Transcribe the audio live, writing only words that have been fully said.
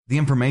The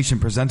information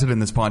presented in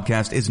this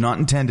podcast is not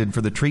intended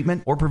for the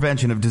treatment or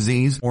prevention of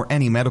disease or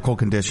any medical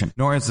condition,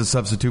 nor as a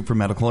substitute for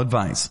medical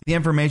advice. The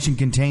information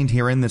contained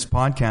here in this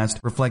podcast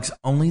reflects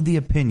only the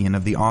opinion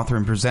of the author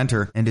and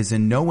presenter and is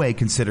in no way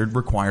considered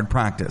required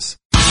practice.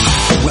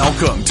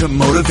 Welcome to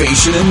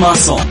Motivation and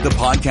Muscle, the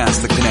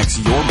podcast that connects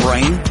your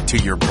brain to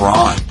your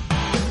brawn.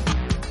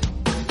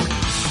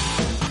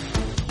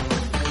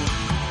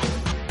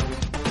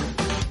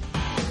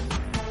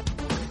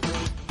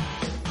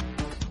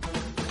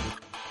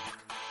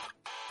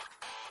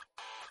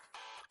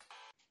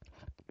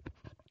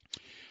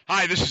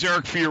 Hi, this is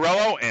Eric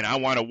Fiorillo, and I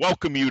want to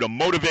welcome you to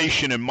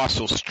Motivation and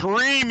Muscle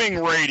Streaming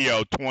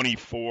Radio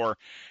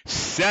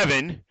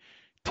 24/7.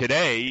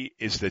 Today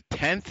is the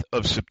 10th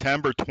of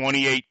September,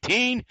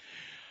 2018.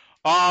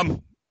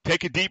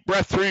 Take a deep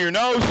breath through your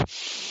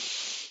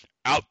nose,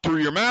 out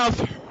through your mouth,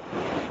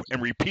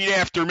 and repeat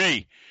after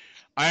me.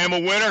 I am a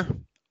winner.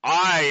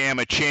 I am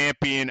a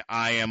champion.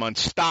 I am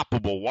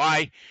unstoppable.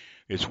 Why?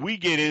 Because we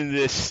get into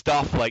this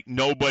stuff like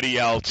nobody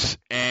else,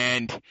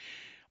 and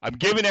I'm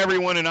giving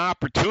everyone an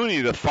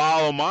opportunity to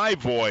follow my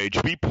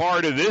voyage, be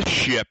part of this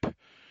ship,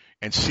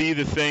 and see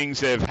the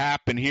things that have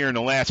happened here in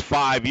the last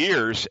 5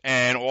 years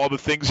and all the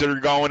things that are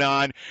going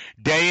on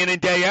day in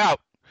and day out.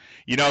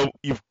 You know,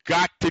 you've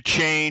got to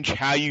change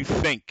how you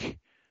think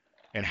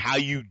and how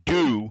you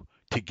do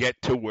to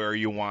get to where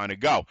you want to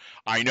go.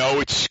 I know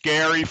it's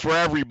scary for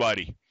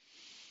everybody,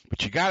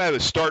 but you got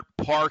to start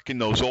parking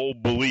those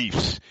old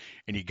beliefs,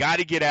 and you got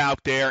to get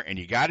out there and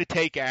you got to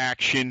take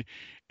action.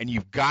 And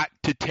you've got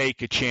to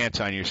take a chance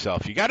on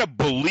yourself. You got to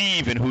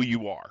believe in who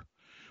you are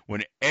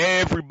when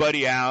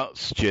everybody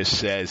else just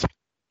says,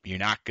 you're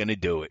not going to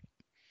do it.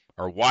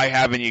 Or why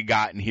haven't you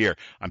gotten here?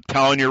 I'm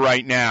telling you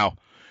right now,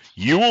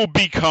 you will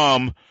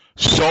become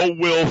so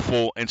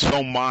willful and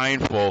so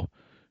mindful,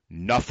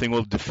 nothing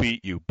will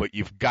defeat you. But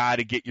you've got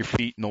to get your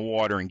feet in the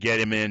water and get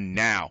them in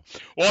now.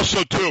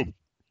 Also, too,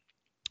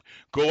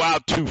 go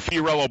out to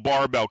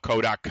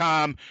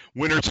FiorilloBarbellCo.com,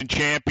 Winners and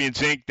Champions,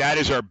 Inc. That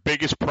is our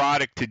biggest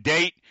product to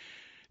date.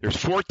 There's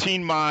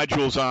 14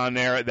 modules on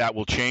there that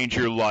will change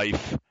your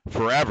life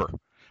forever.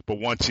 But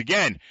once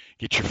again,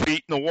 get your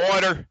feet in the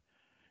water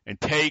and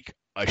take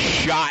a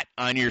shot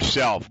on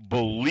yourself.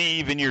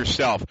 Believe in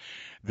yourself.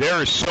 There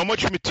is so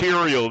much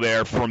material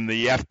there from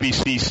the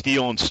FBC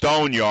Steel and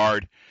Stone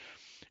Yard.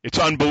 It's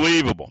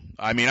unbelievable.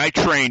 I mean, I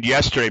trained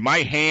yesterday. My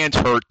hands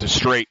hurt to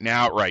straighten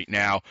out right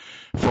now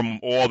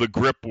from all the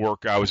grip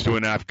work I was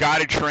doing. And I've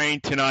got to train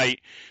tonight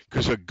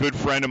because a good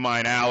friend of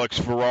mine, Alex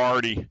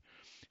Ferrardi,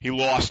 he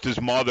lost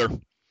his mother.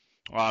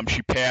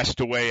 She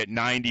passed away at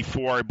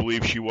 94, I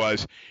believe she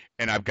was,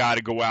 and I've got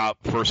to go out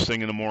first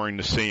thing in the morning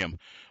to see him.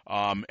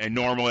 And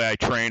normally I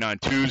train on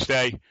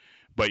Tuesday,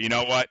 but you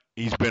know what?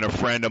 He's been a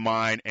friend of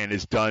mine and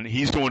he's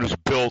the one who's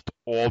built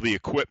all the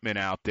equipment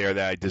out there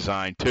that I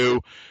designed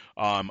too.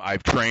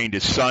 I've trained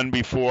his son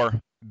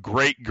before.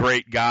 Great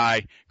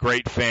guy,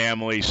 great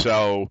family.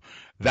 So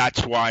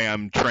that's why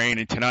I'm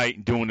training tonight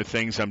and doing the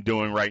things I'm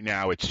doing right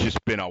now. It's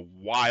just been a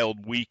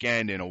wild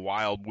weekend and a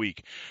wild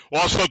week.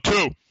 Also,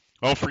 too,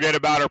 don't forget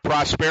about our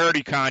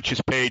Prosperity Conscious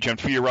page on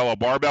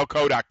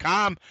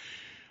FiorilloBarbellCo.com.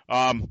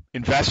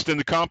 Invest in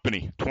the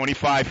company,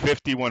 $25,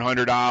 $50,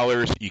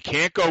 $100. You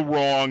can't go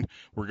wrong.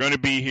 We're going to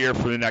be here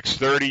for the next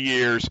 30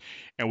 years.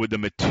 And with the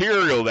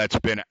material that's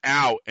been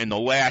out in the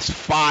last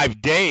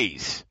 5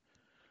 days,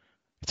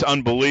 it's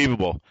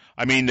unbelievable.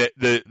 I mean,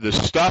 the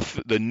stuff,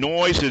 the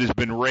noise that has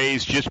been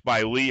raised just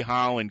by Lee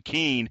Holland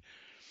Keene,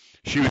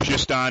 she was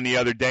just on the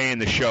other day and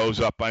the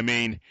show's up. I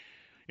mean,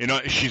 you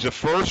know, she's the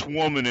first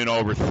woman in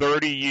over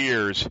 30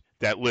 years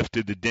that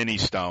lifted the Dinnie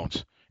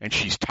Stones, and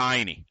she's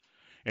tiny.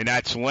 And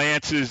that's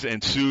Lance's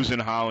and Susan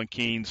Holland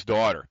Keene's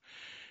daughter.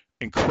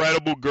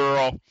 Incredible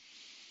girl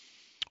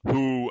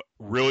who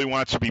really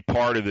wants to be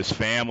part of this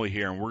family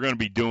here, and we're going to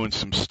be doing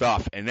some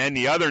stuff. And then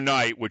the other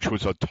night, which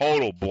was a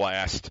total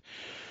blast,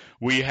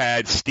 we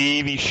had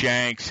Stevie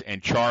Shanks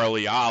and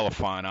Charlie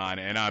Oliphant on,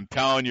 and I'm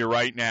telling you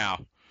right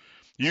now,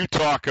 you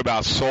talk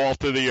about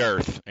salt of the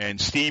earth. And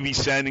Stevie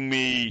sending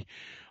me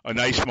a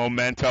nice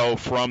memento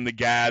from the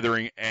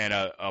gathering and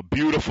a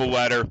beautiful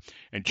letter.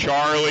 And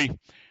Charlie,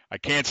 I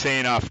can't say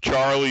enough,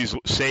 Charlie's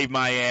saved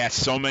my ass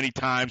so many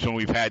times when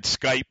we've had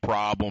Skype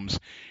problems,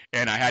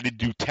 and I had to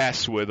do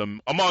tests with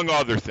him, among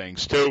other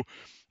things, too.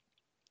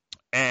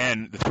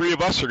 And the three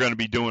of us are going to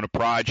be doing a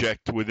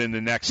project within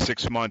the next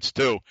 6 months,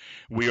 too.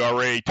 We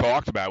already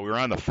talked about it. We were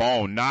on the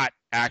phone, not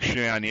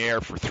actually on the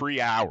air, for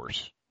 3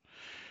 hours.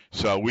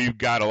 So we've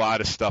got a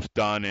lot of stuff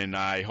done, and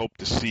I hope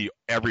to see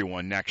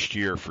everyone next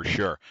year for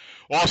sure.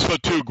 Also,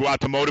 too, go out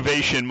to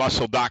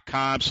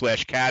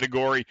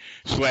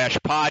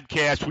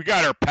motivationmuscle.com/category/podcast. We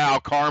got our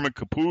pal Carmen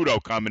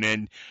Caputo coming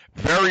in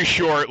very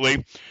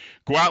shortly.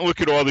 Go out and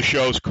look at all the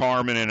shows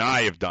Carmen and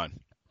I have done.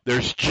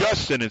 There's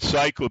just an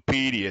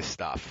encyclopedia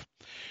stuff.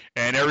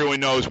 And everyone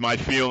knows my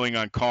feeling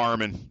on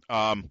Carmen.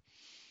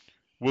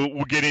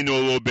 We'll get into a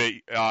little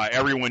bit.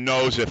 Everyone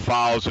knows that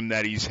follows him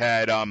that he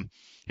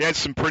had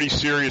some pretty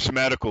serious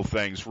medical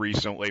things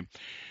recently.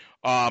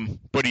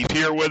 But he's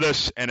here with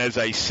us, and as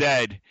I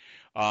said,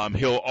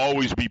 He'll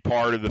always be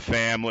part of the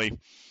family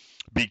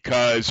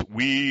because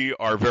we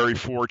are very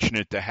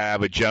fortunate to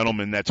have a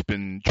gentleman that's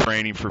been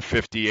training for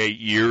 58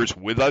 years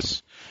with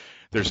us.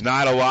 There's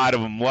not a lot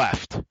of them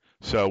left,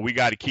 so we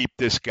got to keep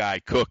this guy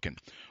cooking.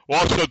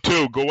 Also,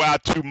 too, go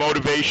out to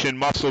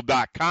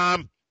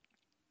motivationmuscle.com,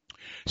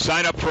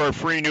 sign up for our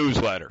free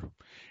newsletter.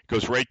 It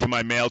goes right to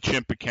my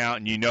MailChimp account,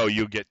 and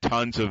you'll get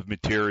tons of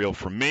material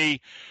from me.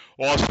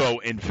 Also,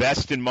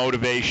 invest in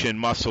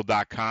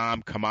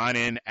motivationmuscle.com. Come on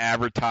in,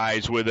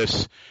 advertise with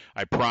us.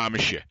 I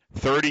promise you,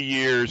 30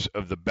 years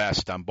of the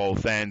best on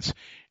both ends.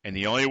 And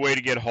the only way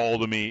to get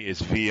hold of me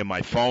is via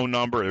my phone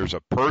number. There's a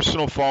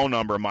personal phone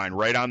number of mine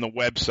right on the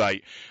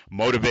website,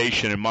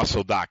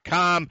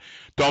 motivationandmuscle.com.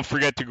 Don't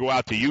forget to go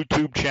out to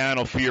YouTube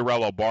channel,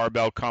 Fiorello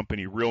Barbell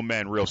Company, Real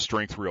Men, Real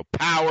Strength, Real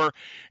Power.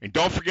 And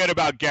don't forget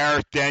about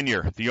Gareth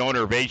Denyer, the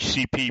owner of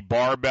HCP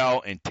Barbell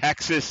in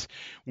Texas.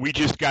 We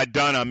just got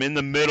done. I'm in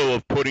the middle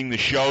of putting the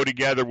show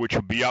together, which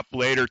will be up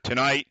later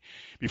tonight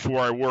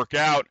before I work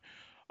out.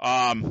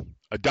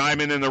 A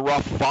Diamond in the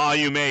Rough,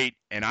 Volume 8,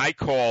 and I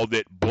called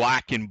it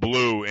Black and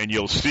Blue, and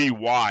you'll see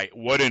why.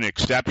 What an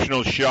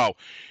exceptional show.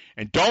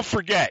 And don't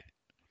forget,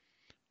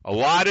 a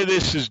lot of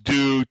this is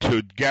due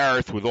to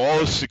Gareth with all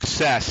his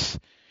success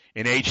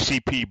in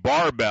HCP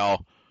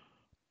Barbell.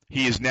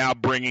 He is now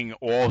bringing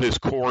all his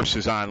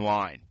courses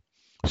online.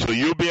 So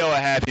you'll be able to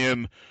have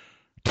him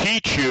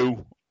teach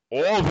you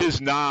all of his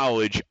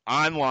knowledge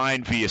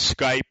online via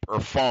Skype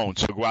or phone.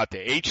 So go out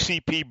to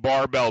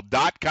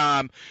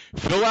hcpbarbell.com,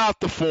 fill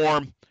out the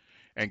form,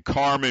 and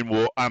Gareth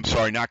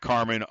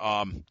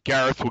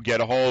will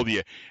get a hold of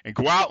you. And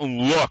go out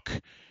and look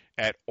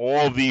at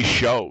all these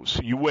shows.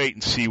 You wait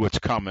and see what's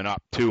coming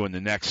up, too, in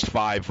the next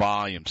 5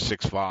 volumes,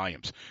 6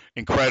 volumes.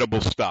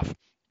 Incredible stuff.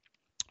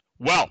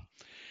 Well,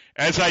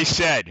 as I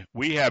said,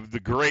 we have the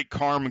great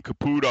Carmen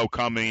Caputo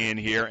coming in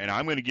here, and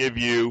I'm going to give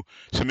you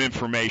some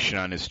information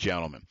on this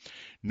gentleman.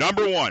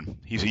 Number one,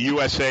 he's a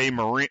USA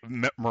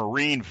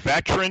Marine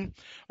veteran,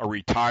 a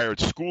retired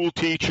school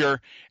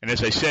teacher, and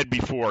as I said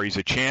before, he's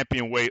a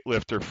champion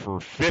weightlifter for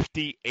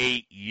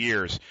 58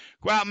 years.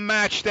 Go out and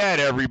match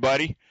that,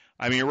 everybody.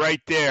 I mean,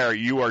 right there,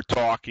 you are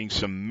talking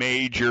some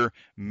major,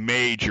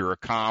 major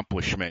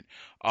accomplishment.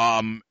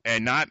 And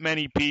not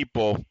many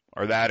people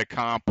are that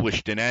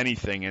accomplished in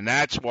anything, and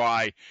that's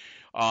why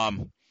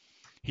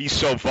he's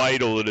so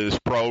vital to this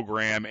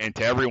program and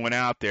to everyone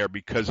out there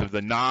because of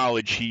the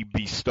knowledge he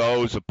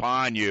bestows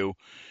upon you,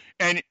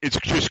 and it's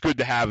just good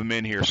to have him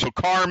in here. So,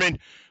 Carmen,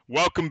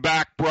 welcome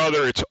back,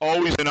 brother. It's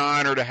always an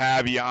honor to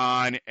have you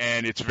on,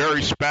 and it's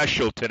very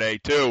special today,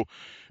 too,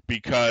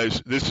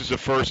 because this is the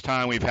first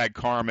time we've had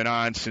Carmen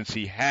on since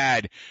he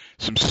had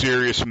some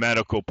serious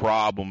medical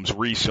problems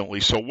recently.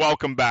 So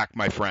welcome back,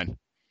 my friend.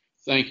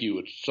 Thank you.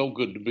 It's so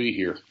good to be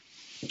here.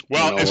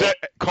 Well,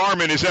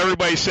 Carmen, as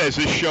everybody says,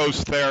 this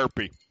show's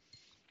therapy.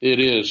 It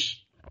is.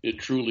 It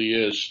truly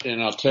is.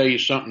 And I'll tell you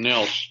something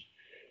else.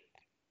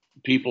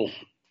 People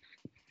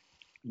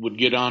would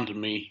get on to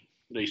me.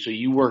 They say,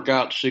 you work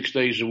out 6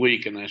 days a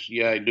week. And I said,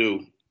 yeah, I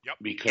do. Yep.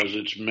 Because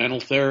it's mental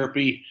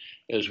therapy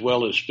as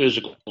well as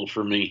physical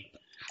for me.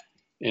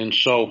 And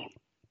so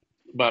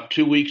about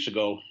 2 weeks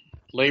ago,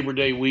 Labor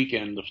Day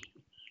weekend, the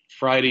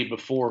Friday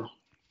before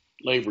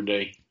Labor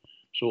Day,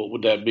 so what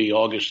would that be,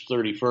 August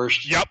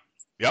 31st?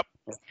 Yep.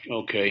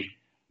 Okay.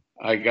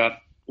 I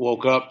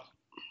woke up,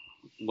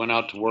 went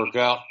out to work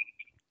out,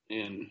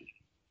 and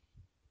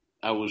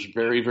I was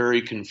very,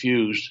 very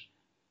confused.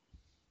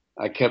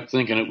 I kept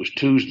thinking it was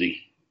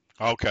Tuesday.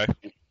 Okay.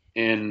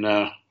 And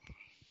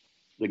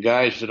the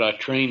guys that I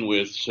train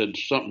with said,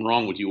 something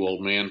wrong with you,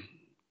 old man.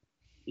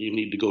 You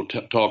need to go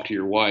talk to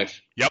your wife.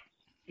 Yep.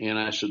 And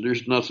I said,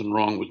 there's nothing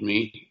wrong with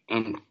me.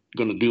 I'm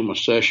going to do my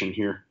session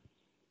here.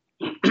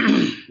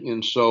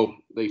 And so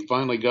they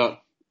finally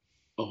got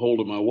a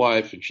hold of my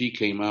wife, and she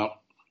came out.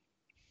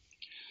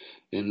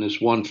 And this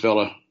one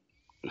fella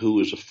who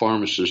was a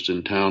pharmacist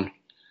in town,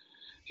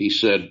 he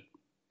said,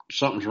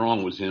 something's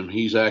wrong with him.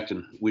 He's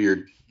acting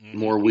weird,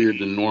 more weird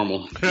than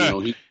normal.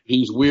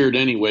 He's weird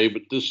anyway,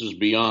 but this is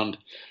beyond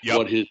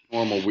what his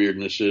normal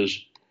weirdness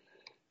is.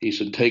 He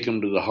said, take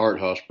him to the heart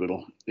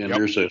hospital. And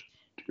there's a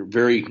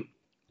very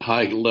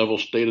high-level,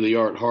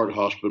 state-of-the-art heart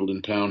hospital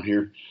in town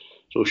here.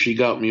 So she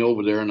got me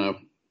over there, and I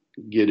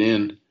get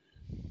in,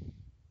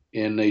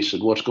 and they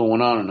said, what's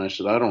going on? And I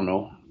said, I don't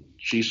know.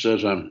 She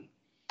says I'm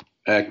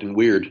acting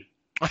weird.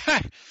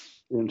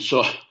 And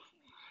so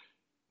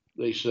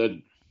they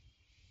said,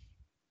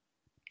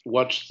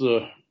 what's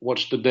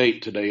the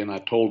date today? And I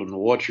told them,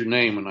 well, what's your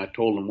name? And I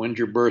told them, when's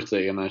your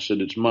birthday? And I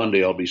said, it's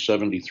Monday. I'll be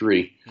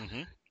 73.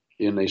 Mm-hmm.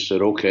 And they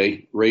said,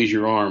 okay, raise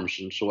your arms.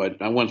 And so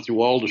I went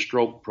through all the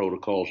stroke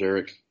protocols,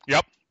 Eric.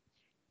 Yep.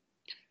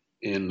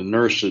 And the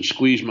nurse said,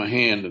 squeeze my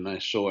hand.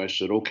 And so I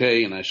said,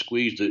 okay. And I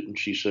squeezed it. And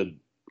she said,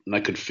 and I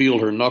could feel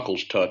her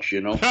knuckles touch,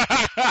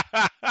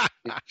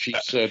 She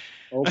said,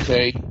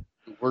 okay,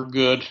 we're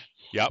good.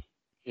 Yep.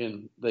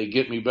 And they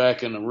get me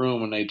back in the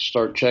room, and they'd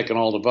start checking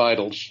all the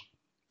vitals.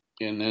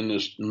 And then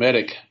this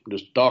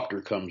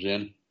doctor comes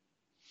in.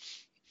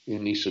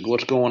 And he said,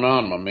 "What's going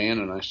on, my man?"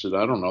 And I said,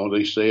 "I don't know.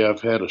 They say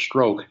I've had a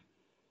stroke."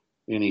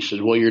 And he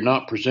said, "Well, you're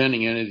not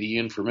presenting any of the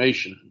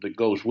information that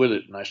goes with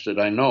it." And I said,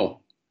 "I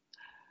know.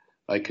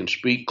 I can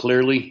speak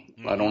clearly.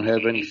 I don't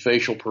have any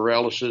facial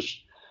paralysis.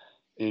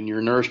 And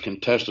your nurse can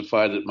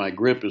testify that my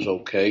grip is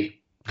okay."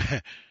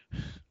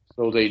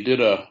 So they did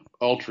a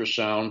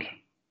ultrasound,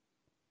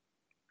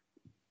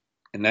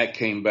 and that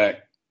came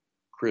back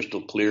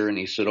crystal clear. And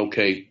he said,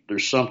 "Okay,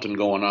 there's something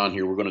going on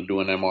here. We're going to do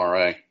an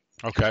MRI."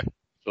 Okay.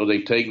 So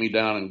they take me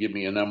down and give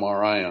me an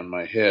MRI on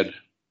my head.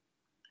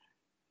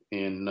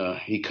 And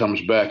he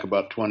comes back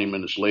about 20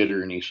 minutes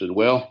later, and he said,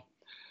 "Well,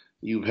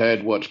 you've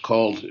had what's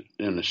called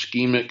an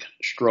ischemic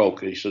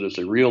stroke." He said, "It's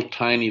a real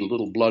tiny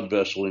little blood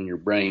vessel in your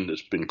brain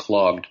that's been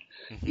clogged,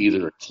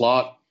 either a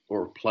clot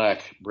or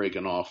plaque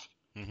breaking off."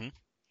 Mm-hmm.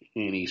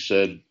 And he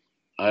said,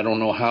 "I don't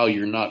know how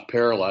you're not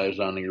paralyzed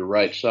on your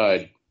right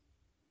side."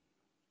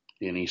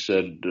 And he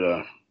said,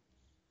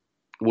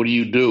 "What do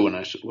you do?" And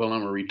I said, "Well,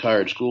 I'm a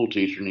retired school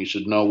teacher." And he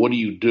said, "No, what do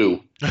you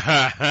do?"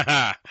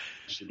 I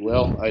said,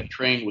 "Well, I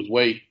train with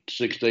weight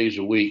 6 days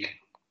a week.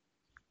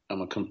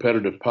 I'm a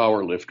competitive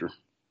power lifter."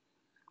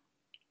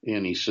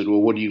 And he said,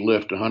 "Well, what do you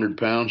lift, 100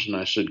 pounds?" And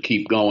I said,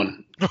 "Keep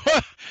going."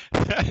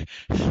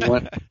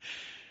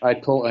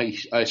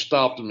 I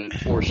stopped him at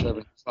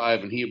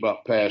 475, and he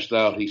about passed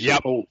out. He said,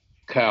 Yep. "Holy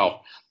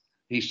cow."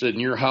 He said,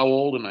 "And you're how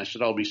old?" And I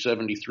said, "I'll be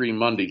 73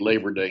 Monday,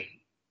 Labor Day."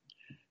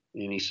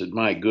 And he said,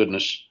 "My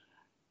goodness."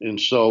 And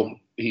so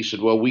he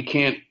said, "Well, we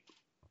can't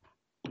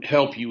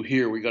help you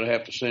here. We're going to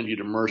have to send you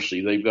to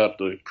Mercy. They've got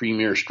the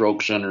premier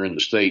stroke center in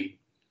the state."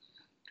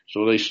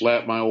 So they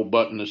slapped my old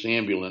butt in this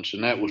ambulance,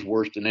 and that was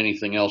worse than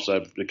anything else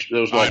it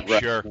was like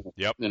I'm sure.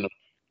 Yep. in a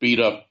beat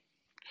up.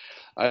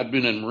 I've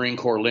been in Marine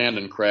Corps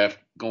landing craft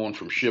going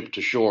from ship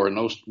to shore,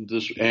 and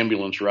this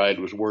ambulance ride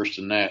was worse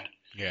than that.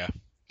 Yeah.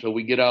 So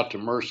we get out to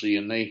Mercy,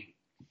 and they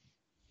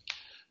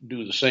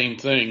do the same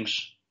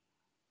things.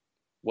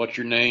 "What's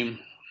your name?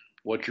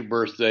 What's your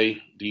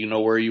birthday? Do you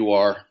know where you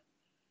are?"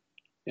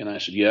 And I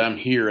said, "Yeah, I'm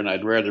here, and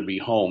I'd rather be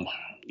home,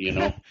 you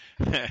know."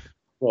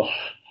 Well,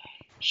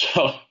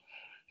 so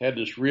had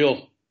this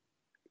real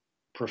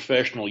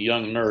professional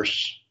young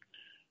nurse,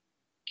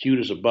 cute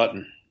as a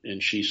button,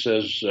 and she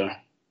says,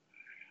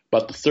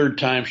 about the third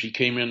time she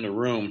came in the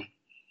room,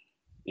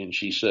 and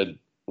she said,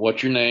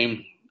 "What's your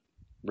name?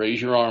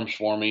 Raise your arms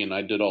for me." And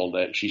I did all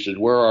that. She said,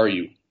 "Where are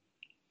you?"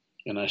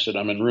 And I said,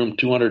 "I'm in room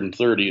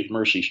 230 at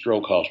Mercy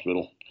Stroke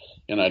Hospital,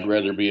 and I'd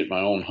rather be at my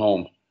own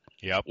home."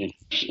 Yep.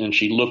 And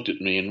she looked at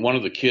me, and one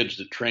of the kids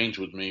that trains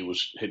with me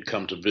had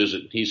come to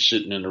visit. He's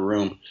sitting in the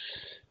room,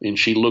 and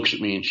she looks at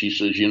me and she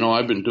says, "You know,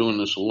 I've been doing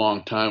this a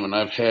long time, and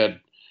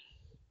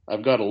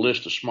I've got a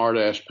list of smart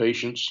ass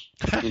patients.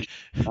 And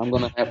I'm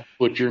going to have to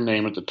put your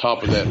name at the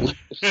top of that list."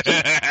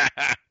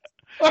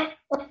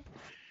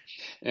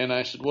 And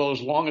I said, "Well,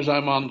 as long as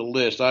I'm on the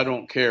list, I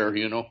don't care,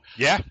 you know."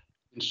 Yeah.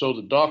 And so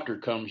the doctor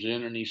comes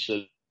in, and he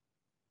said,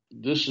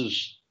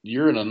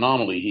 "You're an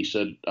anomaly." He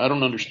said, "I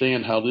don't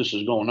understand how this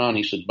is going on."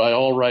 He said, "By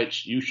all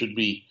rights, you should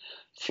be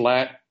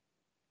flat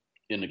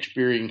and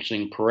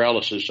experiencing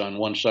paralysis on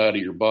one side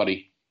of your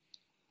body."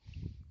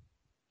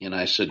 And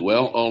I said,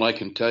 "Well, all I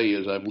can tell you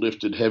is I've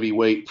lifted heavy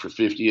weight for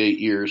 58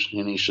 years.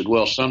 And he said,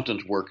 "Well,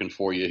 something's working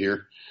for you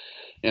here."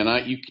 And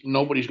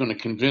nobody's going to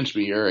convince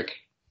me, Eric,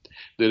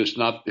 that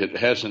it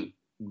hasn't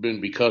been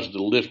because of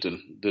the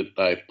lifting that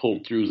I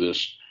pulled through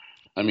this.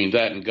 I mean,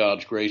 that and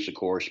God's grace, of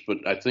course,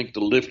 but I think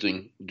the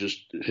lifting just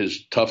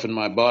has toughened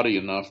my body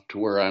enough to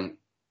where I'm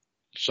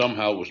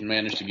somehow was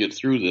managed to get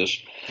through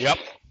this. Yep.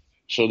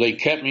 So they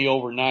kept me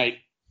overnight,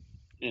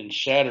 and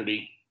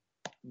Saturday,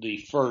 the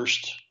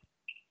 1st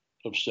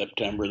of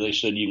September, they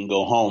said, "You can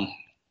go home.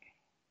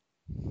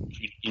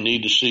 You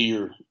need to see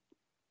your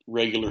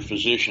regular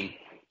physician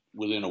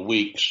within a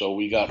week." So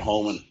we got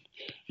home, and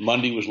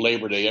Monday was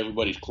Labor Day.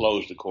 Everybody's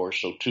closed, of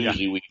course. So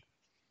Tuesday we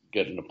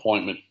get an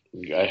appointment.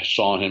 I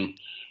saw him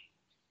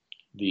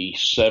the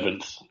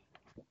 7th,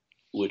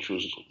 which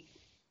was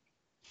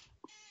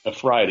a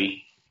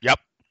Friday. Yep.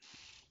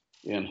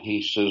 And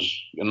he says,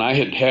 and I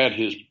had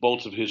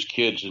both of his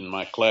kids in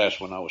my class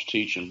when I was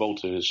teaching,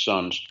 both of his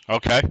sons.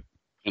 Okay.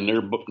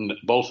 And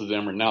both of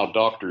them are now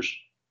doctors.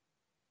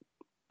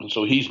 And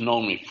so he's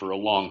known me for a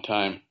long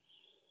time.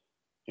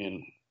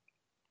 And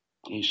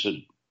he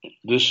said,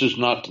 "This is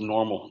not the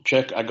normal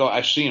check."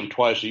 I see him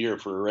twice a year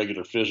for a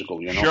regular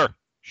physical, you know.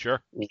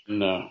 Sure.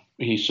 And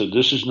he said,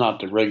 "This is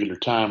not the regular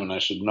time." And I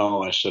said,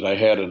 "No." I said, "I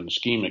had an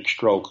ischemic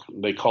stroke.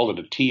 They call it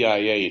a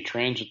TIA, a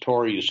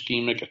transitory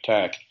ischemic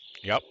attack."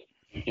 Yep.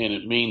 And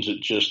it means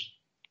it just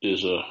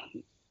is a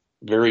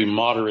very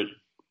moderate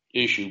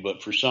issue,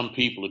 but for some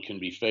people it can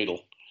be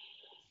fatal.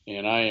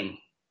 And I am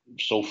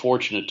so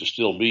fortunate to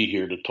still be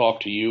here to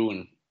talk to you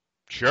and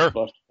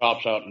bust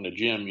chops out in the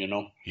gym, you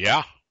know.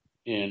 Yeah.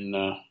 And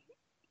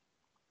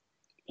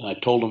I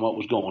told him what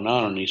was going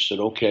on, and he said,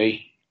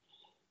 "Okay."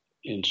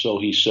 And so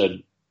he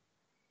said,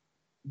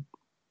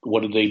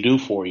 "What did they do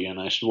for you?" And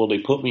I said, "Well, they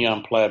put me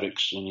on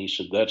Plavix." And he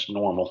said, "That's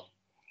normal."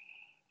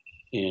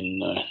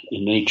 And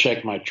they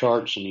checked my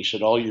charts, and he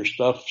said, all your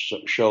stuff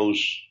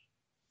shows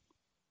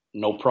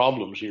no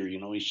problems here.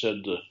 He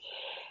said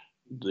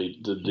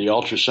the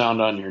ultrasound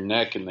on your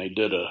neck, and they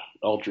did a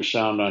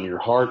ultrasound on your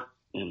heart,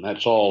 and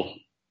that's all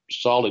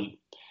solid.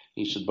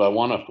 He said, but I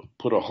want to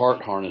put a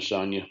heart harness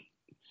on you,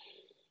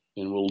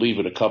 and we'll leave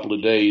it a couple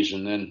of days,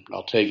 and then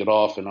I'll take it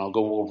off, and I'll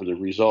go over the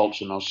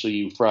results, and I'll see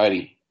you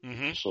Friday.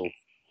 Mm-hmm. So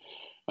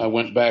I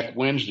went back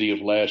Wednesday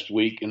of last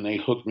week, and they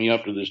hooked me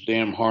up to this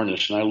damn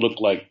harness, and I looked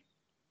like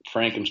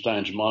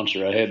Frankenstein's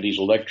monster. I had these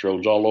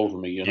electrodes all over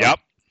me, Yep.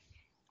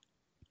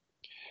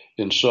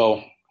 And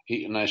so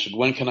I said,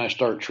 when can I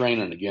start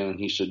training again? And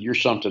he said, you're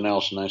something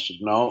else. And I said,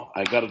 no,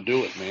 I got to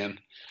do it, man.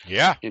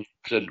 Yeah. And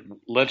he said,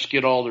 let's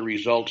get all the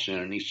results in.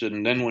 And he said,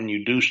 and then when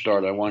you do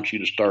start, I want you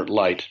to start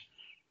light.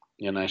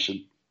 And I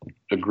said,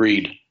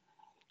 agreed.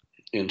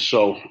 And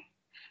so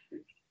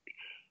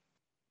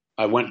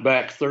I went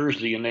back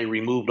Thursday, and they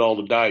removed all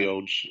the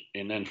diodes.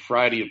 And then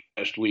Friday of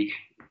last week,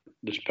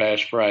 this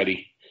past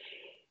Friday,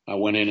 I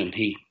went in, and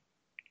he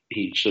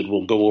said,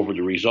 we'll go over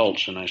the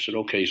results. And I said,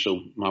 okay. So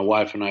my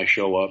wife and I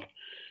show up,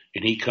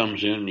 and he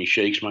comes in, and he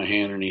shakes my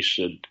hand, and he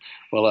said,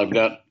 well, I've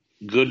got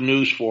good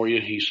news for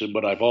you. He said,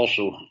 but I've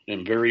also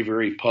am very,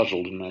 very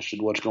puzzled. And I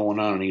said, what's going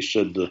on? And he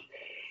said, the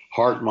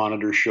heart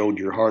monitor showed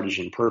your heart is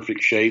in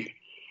perfect shape.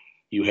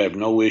 You have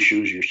no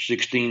issues. You're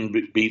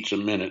 16 beats a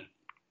minute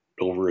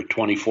over a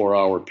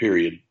 24-hour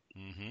period.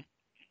 Mm-hmm.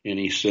 And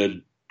he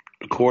said,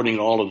 according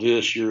to all of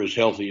this, you're as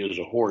healthy as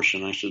a horse.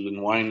 And I said,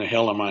 then why in the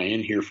hell am I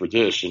in here for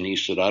this? And he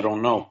said, I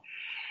don't know.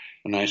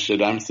 And I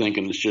said, I'm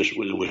thinking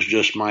it was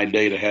just my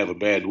day to have a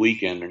bad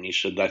weekend. And he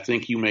said, I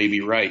think you may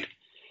be right.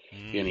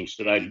 Mm. And he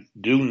said, I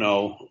do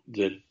know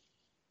that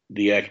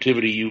the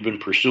activity you've been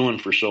pursuing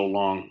for so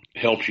long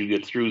helps you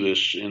get through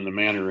this in the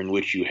manner in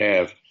which you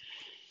have.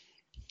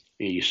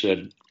 He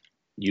said,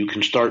 you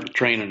can start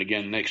training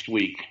again next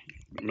week.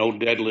 No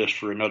deadlifts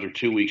for another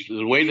 2 weeks.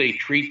 The way they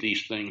treat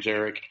these things,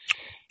 Eric,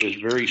 is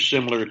very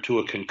similar to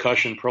a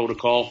concussion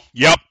protocol.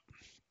 Yep.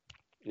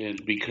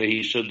 And because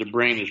he said the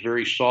brain is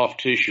very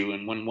soft tissue,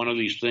 and when one of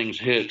these things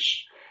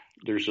hits,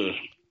 there's a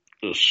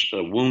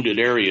wounded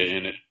area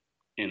in it,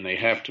 and they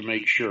have to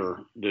make sure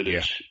that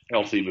it's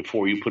healthy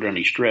before you put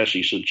any stress.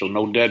 He said, so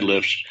no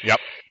deadlifts. Yep.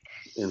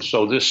 And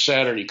so this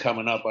Saturday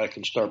coming up, I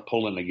can start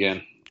pulling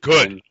again.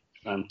 Good. And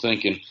I'm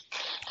thinking,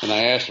 and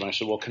I asked him, I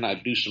said, well, can I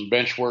do some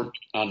bench work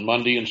on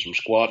Monday and some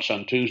squats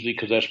on Tuesday?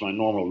 Because that's my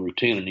normal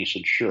routine. And he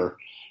said, sure.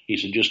 He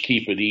said, just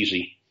keep it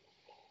easy.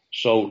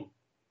 So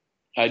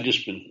I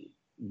just been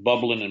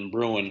bubbling and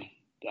brewing.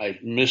 I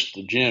missed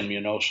the gym,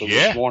 so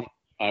this morning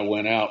I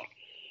went out,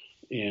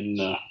 and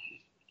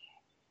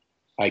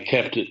I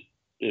kept it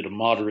at a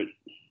moderate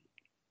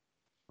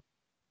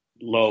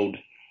load.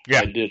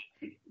 Yeah. I did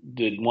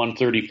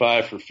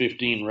 135 for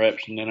 15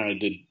 reps, and then I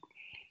did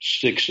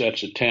 6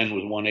 sets of 10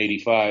 with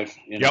 185,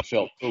 and it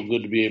felt so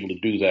good to be able to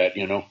do that,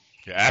 Yeah,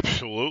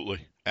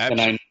 absolutely.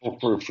 And I know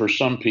for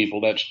some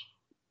people that's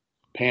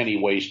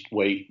panty waist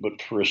weight,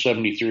 but for a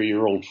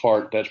 73-year-old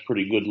fart, that's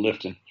pretty good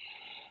lifting.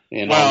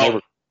 And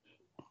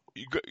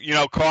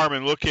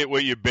Carmen, look at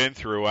what you've been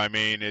through. I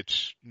mean,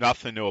 it's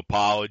nothing to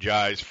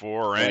apologize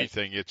for or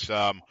anything. It's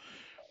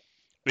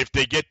if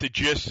they get the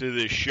gist of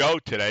this show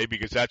today,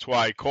 because that's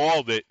why I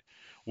called it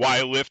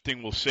Why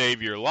Lifting Will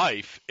Save Your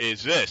Life,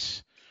 is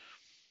this.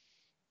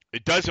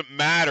 It doesn't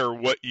matter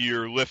what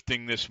you're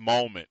lifting this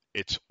moment.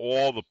 It's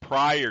all the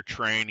prior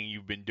training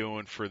you've been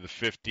doing for the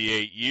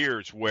 58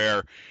 years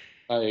where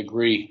I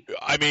agree.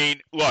 I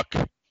mean, look,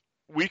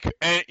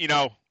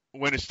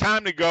 when it's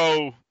time to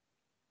go,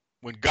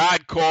 when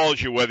God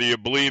calls you, whether you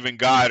believe in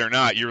God or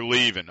not, you're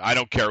leaving. I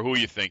don't care who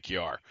you think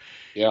you are.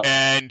 Yeah.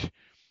 And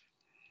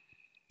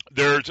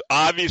there's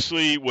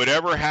obviously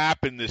whatever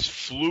happened, this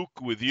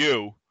fluke with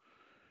you,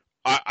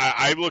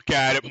 I look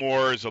at it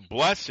more as a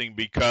blessing,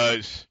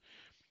 because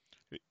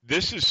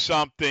this is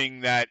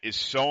something that is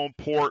so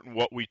important,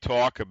 what we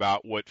talk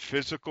about, what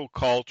physical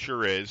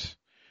culture is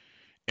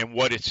and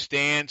what it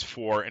stands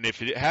for. And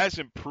if it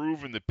hasn't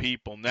proven to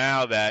people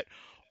now that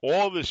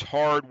all this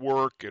hard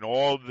work and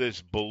all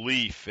this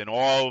belief and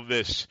all of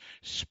this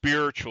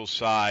spiritual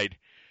side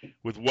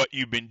with what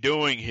you've been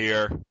doing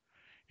here,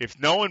 if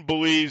no one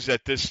believes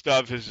that this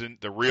stuff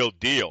isn't the real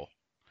deal,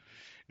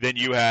 then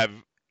your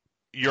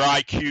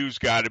IQ's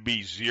got to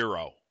be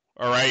 0.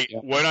 All right? Yeah.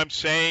 What I'm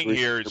saying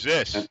here is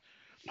this.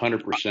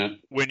 100%.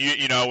 When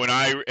when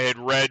I had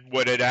read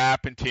what had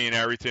happened to you and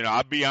everything,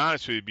 I'll be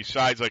honest with you,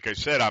 besides, like I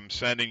said, I'm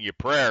sending you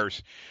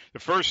prayers.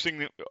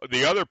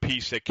 The other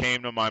piece that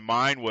came to my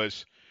mind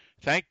was,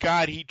 thank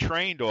God he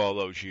trained all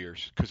those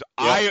years. Because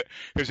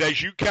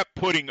as you kept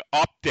putting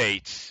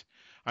updates,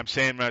 I'm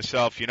saying to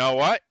myself, you know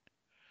what?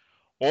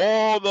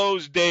 All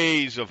those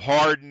days of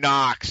hard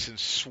knocks and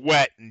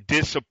sweat and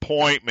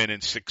disappointment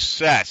and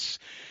success,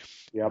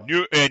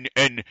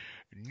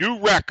 new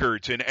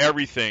records and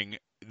everything,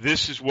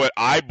 this is what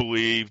I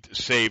believed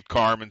saved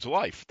Carmen's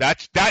life.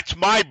 That's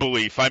my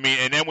belief. I mean,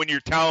 and then when you're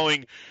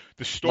telling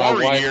the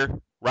story here,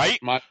 right?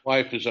 My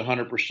wife is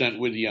 100%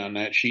 with you on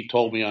that. She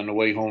told me on the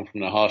way home from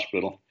the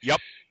hospital. Yep.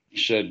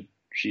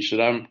 she said,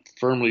 I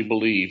firmly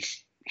believe,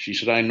 she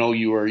said, I know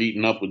you are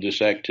eaten up with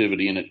this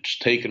activity, and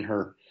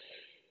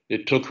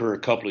it took her a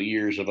couple of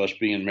years of us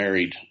being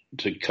married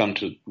to come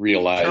to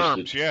realize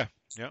Terms, that.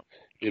 yeah.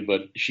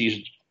 But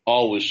she's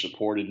always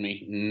supported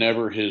me,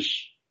 never has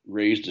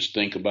raised a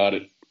stink about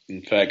it.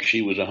 In fact,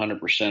 she was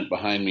 100%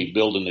 behind me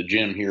building the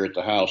gym here at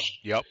the house.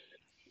 Yep.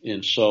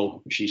 And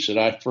so she said,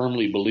 I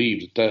firmly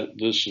believe that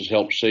this has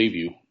helped save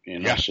you.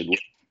 And I said, well,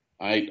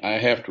 I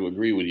have to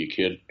agree with you,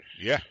 kid.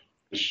 Yeah.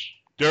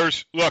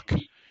 Look,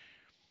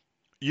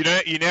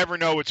 you never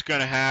know what's going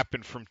to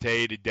happen from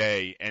day to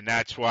day. And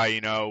that's why,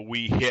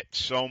 we hit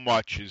so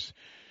much is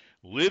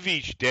live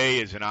each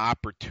day as an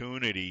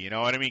opportunity. You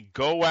know what I mean?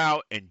 Go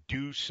out and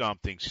do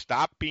something.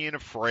 Stop being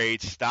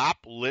afraid. Stop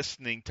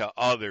listening to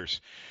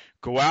others.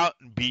 Go out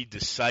and be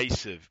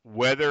decisive.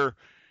 Whether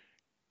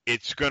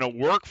it's going to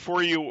work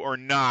for you or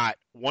not,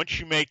 once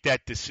you make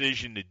that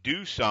decision to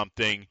do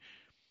something,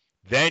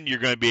 then you're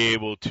going to be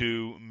able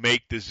to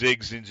make the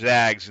zigs and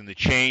zags and the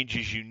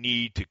changes you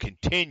need to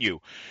continue.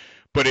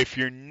 But if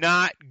you're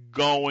not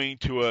going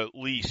to at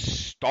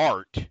least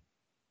start,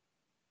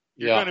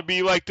 you're going to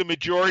be like the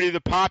majority of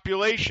the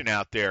population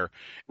out there.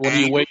 What are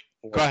you waiting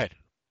for? Go ahead.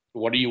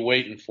 What are you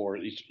waiting for?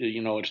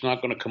 It's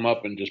not going to come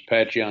up and just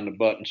pat you on the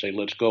butt and say,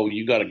 let's go.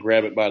 You got to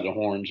grab it by the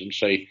horns and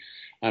say,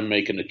 I'm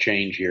making a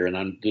change here,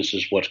 and this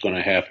is what's going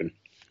to happen.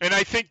 And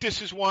I think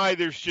this is why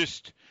there's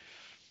just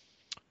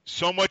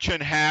so much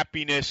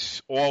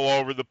unhappiness all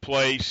over the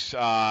place,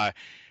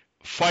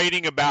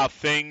 fighting about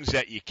things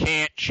that you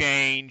can't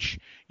change,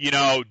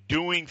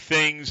 doing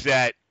things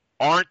that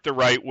aren't the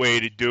right way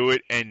to do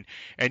it, and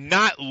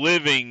not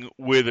living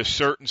with a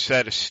certain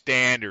set of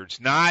standards,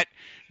 not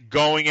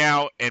going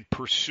out and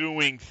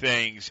pursuing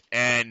things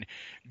and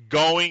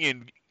going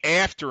and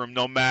after them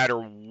no matter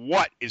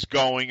what is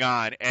going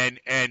on. And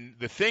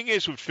the thing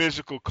is with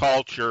physical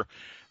culture,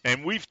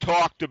 and we've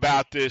talked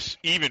about this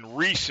even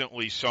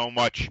recently so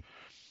much,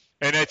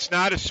 and it's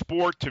not a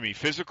sport to me.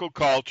 Physical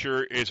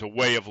culture is a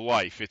way of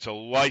life. It's a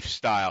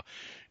lifestyle.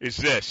 Is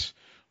this.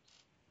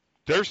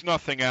 There's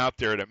nothing out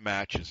there that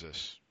matches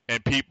this.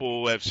 And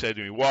people have said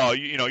to me, well,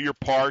 you're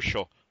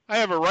partial. I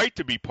have a right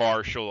to be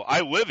partial.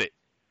 I live it.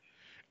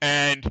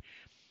 And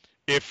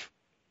if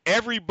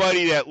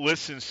everybody that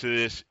listens to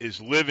this is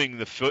living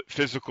the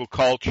physical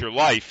culture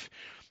life,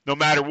 no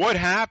matter what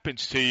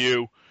happens to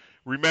you,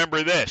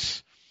 remember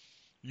this.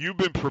 You've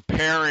been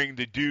preparing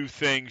to do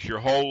things your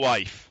whole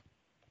life.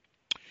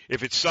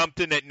 If it's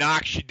something that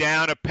knocks you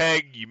down a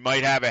peg, you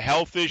might have a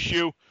health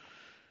issue,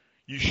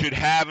 you should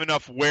have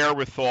enough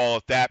wherewithal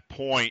at that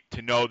point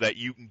to know that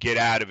you can get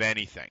out of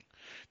anything.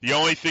 The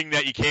only thing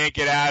that you can't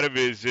get out of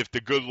is if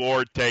the good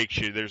Lord takes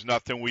you. There's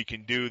nothing we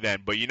can do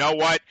then. But you know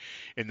what?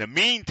 In the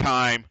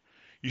meantime,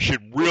 you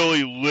should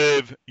really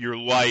live your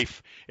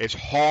life as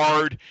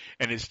hard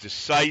and as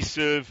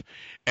decisive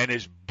and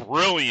as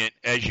brilliant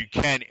as you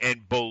can,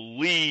 and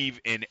believe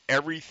in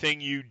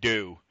everything you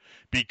do,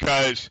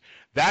 because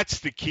that's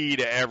the key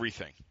to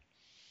everything.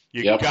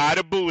 You got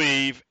to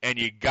believe, and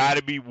you got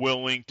to be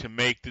willing to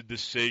make the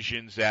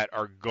decisions that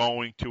are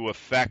going to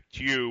affect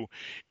you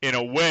in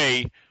a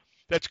way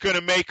that's going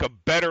to make a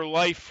better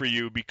life for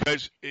you,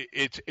 because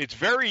it's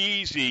very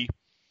easy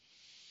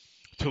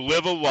to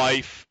live a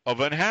life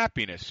of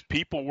unhappiness.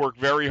 People work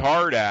very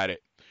hard at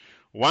it.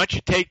 Why don't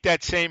you take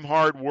that same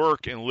hard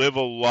work and live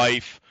a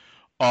life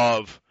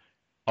of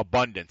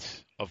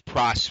abundance, of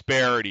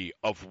prosperity,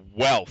 of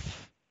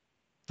wealth?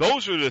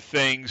 Those are the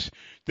things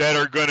that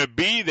are going to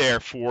be there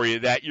for you,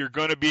 that you're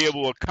going to be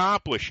able to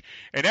accomplish.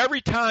 And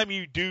every time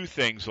you do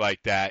things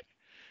like that,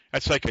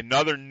 that's like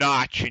another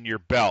notch in your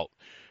belt,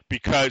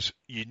 because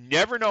you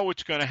never know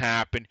what's going to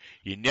happen.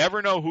 You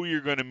never know who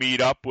you're going to meet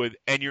up with,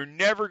 and you're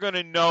never going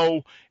to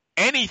know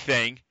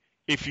anything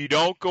if you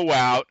don't go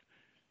out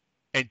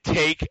and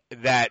take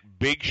that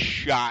big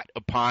shot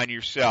upon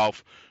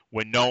yourself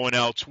when no one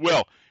else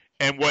will.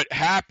 And what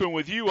happened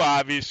with you,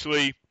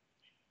 obviously,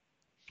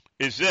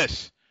 is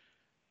this.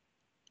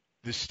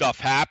 This stuff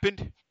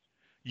happened.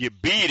 You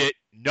beat it.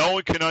 No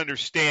one can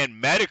understand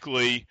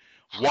medically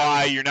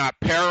why you're not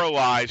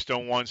paralyzed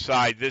on one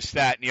side, this,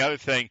 that, and the other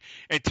thing.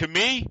 And to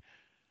me,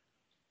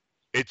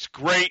 it's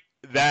great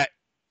that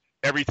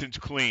everything's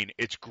clean.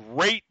 It's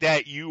great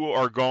that you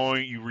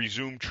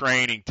resume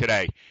training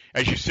today.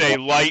 As you say,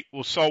 light,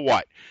 well, so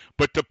what?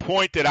 But the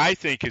point that I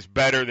think is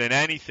better than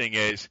anything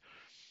is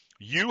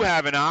you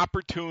have an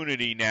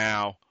opportunity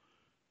now,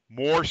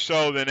 more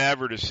so than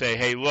ever, to say,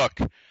 hey, look,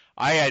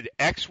 I had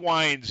X,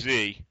 Y, and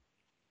Z,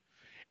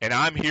 and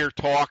I'm here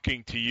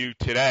talking to you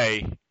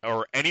today,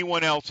 or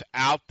anyone else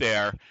out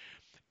there,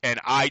 and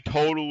I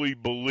totally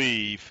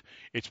believe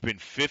it's been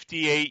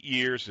 58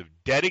 years of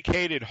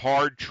dedicated,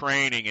 hard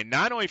training, and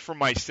not only for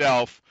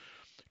myself,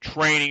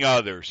 training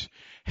others,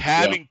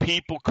 having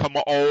people come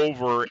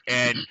over,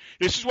 and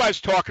this is what I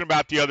was talking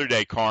about the other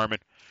day, Carmen.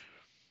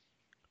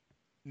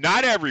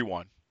 Not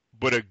everyone,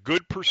 but a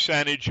good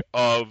percentage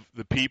of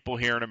the people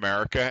here in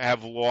America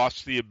have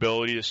lost the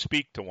ability to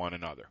speak to one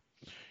another.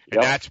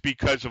 And that's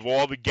because of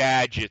all the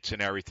gadgets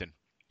and everything.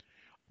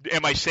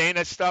 am I saying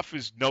that stuff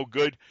is no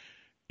good?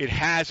 It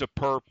has a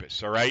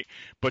purpose, all right?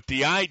 But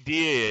the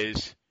idea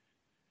is,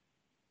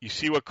 you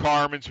see what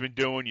Carmen's been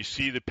doing. You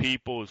see the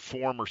people,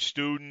 former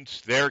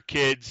students, their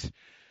kids,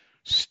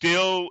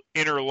 still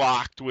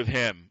interlocked with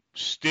him,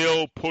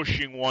 still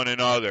pushing one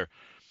another.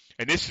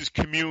 And this is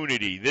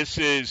community. This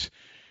is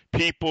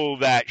people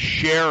that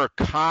share a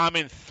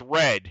common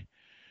thread,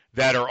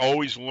 that are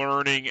always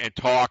learning and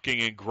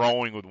talking and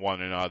growing with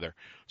one another.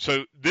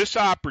 So this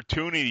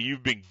opportunity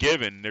you've been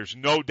given, there's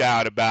no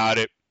doubt about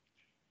it,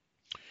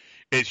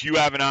 is you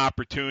have an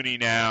opportunity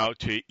now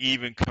to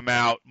even come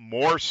out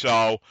more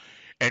so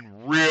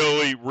and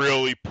really,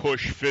 really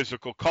push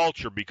physical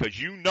culture, because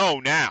you know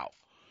now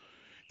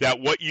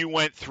that what you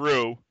went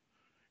through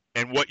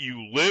and what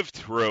you lived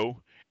through,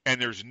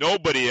 and there's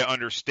nobody that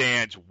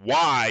understands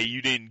why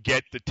you didn't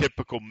get the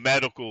typical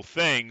medical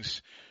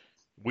things.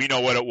 We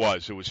know what it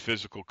was. It was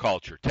physical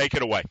culture. Take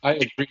it away. I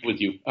agree with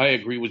you.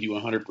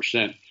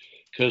 100%.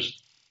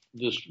 Because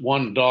this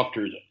one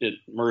doctor at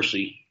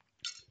Mercy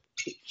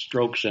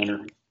Stroke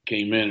Center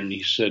came in and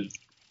he said,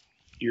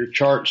 your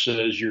chart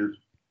says you're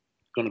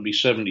going to be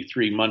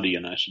 73 Monday.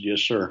 And I said,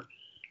 yes, sir.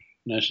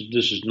 And I said,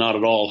 this is not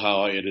at all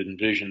how I had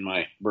envisioned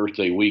my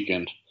birthday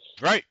weekend.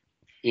 Right.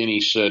 And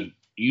he said,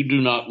 you do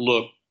not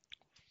look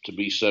to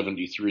be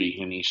 73.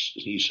 And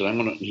he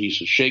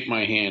said, shake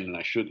my hand. And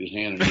I shook his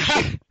hand and he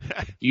said,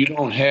 you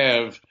don't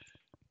have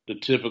the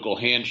typical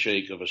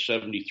handshake of a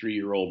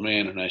 73-year-old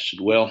man. And I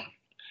said, well,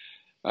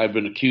 I've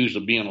been accused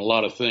of being a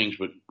lot of things,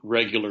 but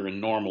regular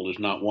and normal is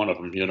not one of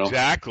them, you know?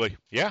 Exactly.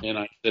 Yeah. And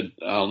I said,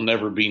 I'll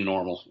never be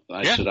normal.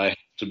 I said, I have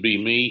to be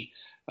me.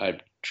 I've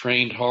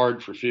trained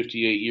hard for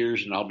 58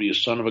 years and I'll be a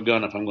son of a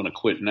gun if I'm going to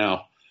quit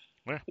now.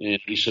 Yeah. And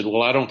he said,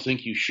 well, I don't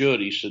think you should.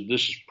 He said,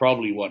 this is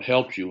probably what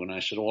helped you. And I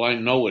said, well, I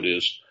know it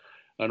is.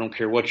 I don't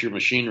care what your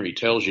machinery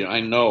tells you.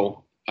 I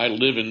know. I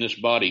live in this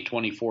body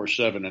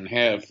 24/7 and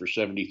have for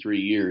 73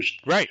 years.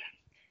 Right.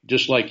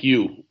 Just like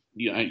you.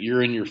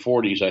 You're in your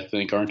 40s, I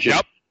think, aren't you?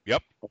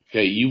 Yep.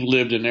 Okay, you've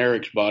lived in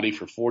Eric's body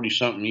for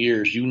 40-something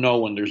years. You know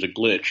when there's a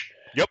glitch.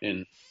 Yep.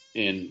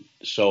 And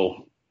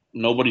so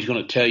nobody's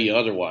going to tell you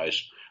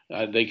otherwise.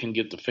 They can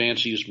get the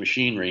fanciest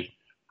machinery.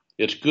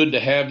 It's good to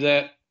have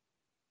that.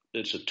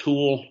 It's a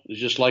tool.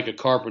 It's just like a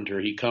carpenter.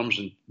 He comes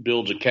and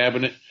builds a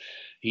cabinet.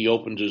 He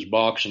opens his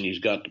box and he's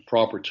got the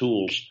proper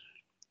tools.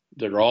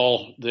 They're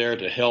all there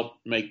to help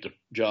make the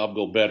job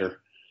go better.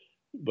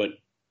 But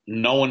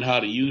knowing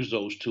how to use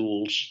those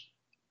tools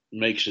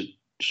makes it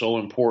so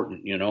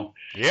important, you know?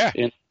 Yeah.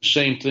 And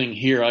same thing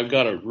here. I've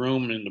got a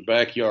room in the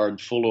backyard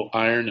full of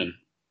iron and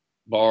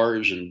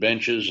bars and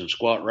benches and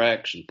squat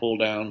racks and pull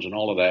downs and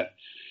all of that.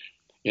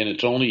 And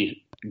it's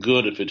only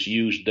good if it's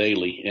used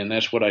daily. And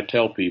that's what I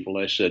tell people.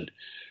 I said,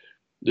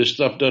 this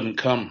stuff doesn't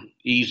come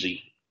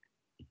easy.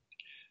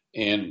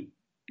 And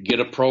get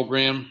a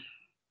program,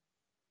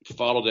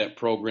 follow that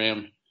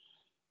program,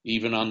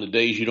 even on the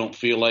days you don't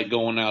feel like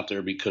going out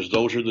there, because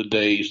those are the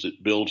days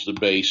that builds the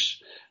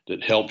base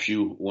that helps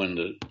you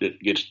when it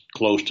gets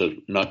close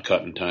to nut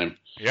cutting time.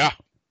 Yeah,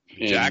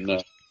 exactly.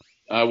 And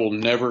I will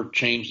never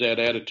change that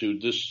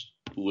attitude. This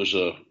was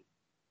a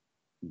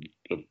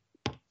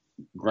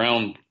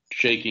ground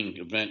shaking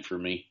event for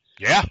me.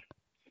 Yeah.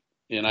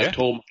 And I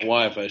told my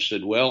wife, I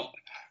said, well,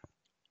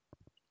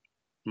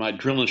 my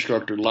drill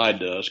instructor lied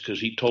to us because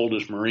he told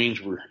us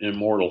Marines were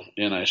immortal.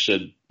 And I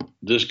said,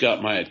 this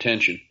got my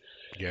attention.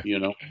 Yeah. You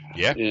know?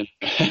 Yeah. And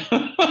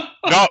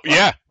no,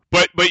 yeah.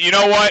 But you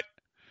know what?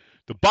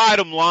 The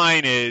bottom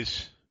line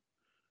is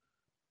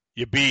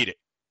you beat it.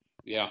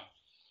 Yeah.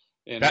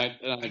 And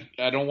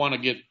I don't want to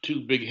get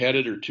too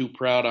big-headed or too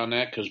proud on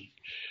that, because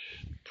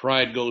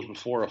pride goes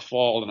before a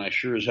fall, and I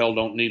sure as hell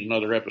don't need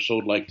another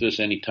episode like this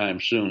anytime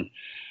soon.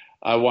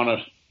 I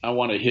want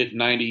to hit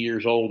 90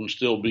 years old and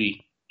still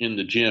be in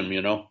the gym,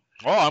 you know?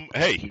 Oh,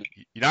 hey,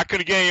 you're not going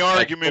to get any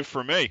argument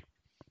from me.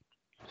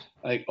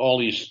 Like all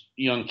these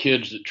young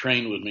kids that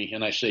train with me,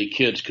 and I say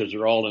kids because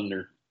they're all in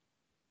their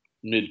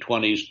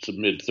mid-20s to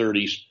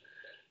mid-30s.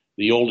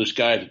 The oldest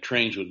guy that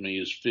trains with me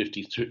is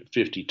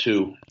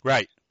 52.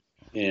 Right.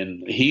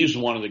 And he's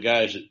one of the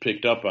guys that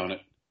picked up on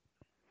it,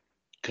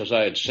 because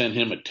I had sent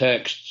him a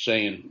text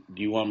saying,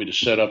 do you want me to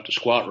set up the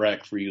squat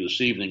rack for you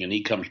this evening? And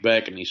he comes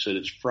back and he said,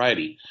 it's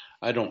Friday.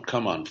 I don't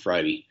come on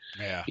Friday.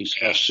 Yeah. He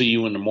said, I'll see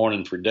you in the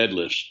morning for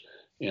deadlifts.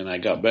 And I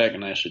got back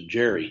and I said,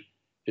 Jerry,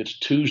 it's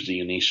Tuesday.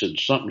 And he said,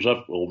 something's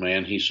up, old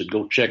man. He said,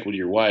 go check with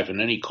your wife. And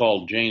then he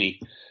called Janie.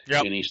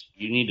 Yep. And he said,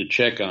 you need to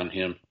check on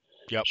him.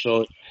 Yep.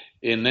 So,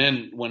 and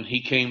then when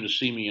he came to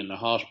see me in the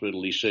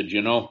hospital, he said,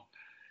 you know,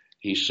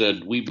 he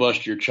said, we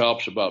bust your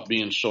chops about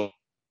being so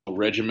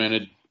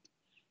regimented.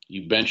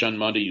 You bench on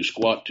Monday, you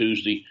squat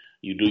Tuesday,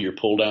 you do your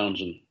pull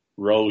downs and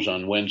rows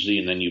on Wednesday,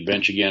 and then you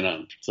bench again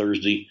on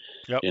Thursday.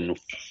 Yep. And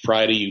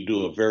Friday you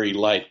do a very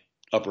light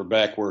upper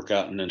back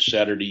workout, and then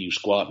Saturday you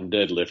squat and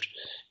deadlift.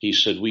 He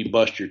said, we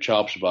bust your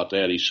chops about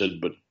that. He said,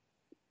 but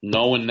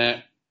knowing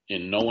that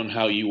and knowing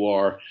how you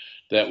are,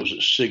 that was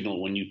a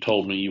signal when you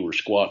told me you were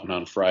squatting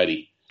on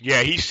Friday.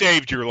 Yeah, he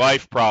saved your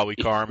life probably,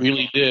 Carmen. He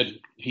really did.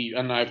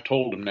 And I've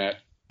told him that.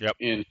 Yep.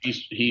 And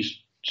he's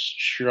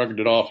shrugged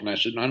it off, and I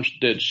said, I'm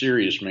dead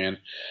serious, man.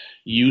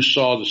 You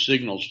saw the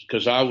signals,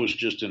 because I was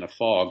just in a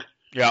fog.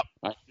 Yep.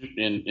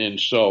 And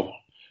so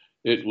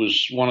it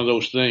was one of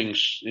those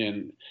things.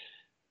 And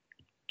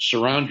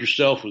surround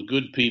yourself with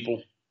good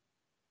people,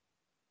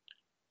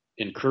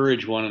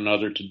 encourage one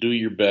another to do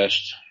your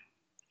best,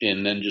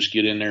 and then just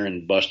get in there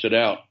and bust it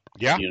out.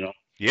 Yeah.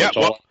 Yeah. That's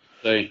all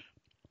I say.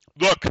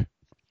 Look,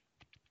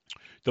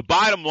 the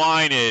bottom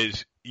line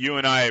is, you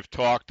and I have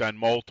talked on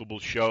multiple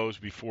shows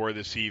before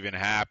this even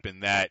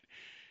happened, that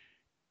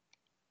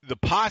the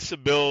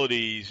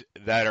possibilities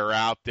that are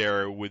out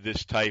there with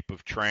this type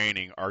of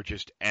training are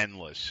just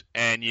endless.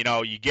 And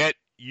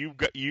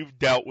you've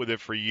dealt with it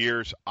for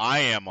years. I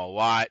am a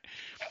lot.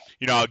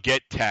 I'll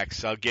get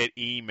texts, I'll get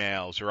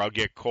emails, or I'll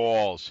get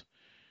calls.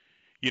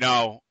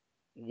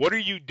 What are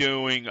you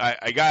doing?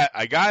 I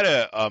got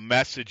a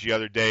message the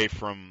other day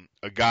from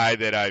a guy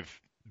that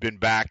I've been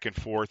back and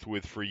forth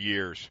with for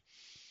years.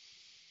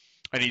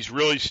 And he's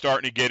really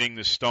starting to getting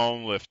the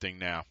stone lifting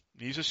now.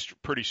 He's a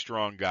pretty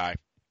strong guy.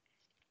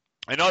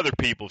 And other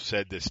people have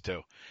said this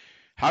too.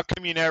 How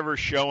come you never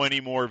show any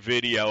more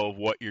video of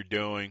what you're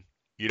doing?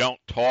 You don't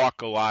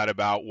talk a lot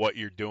about what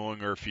you're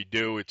doing, or if you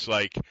do, it's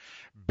like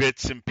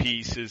bits and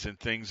pieces and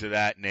things of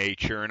that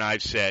nature. And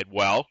I've said,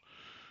 well,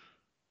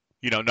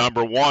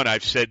 number one,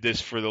 I've said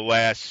this for the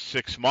last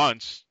 6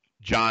 months.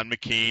 John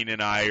McKean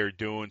and I are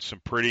doing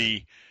some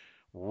pretty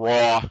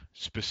raw,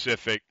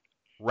 specific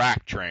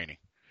rack training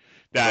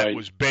that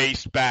was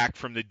based back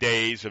from the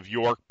days of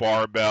York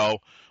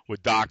Barbell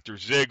with Dr.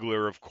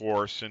 Ziegler, of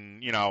course.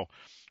 And,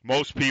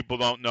 most people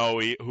don't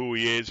know who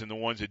he is, and the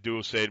ones that do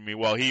will say to me,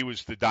 well, he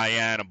was the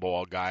Diana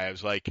ball guy. I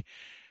was like,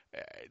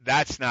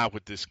 that's not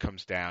what this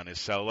comes down to.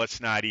 So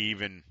let's not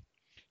even.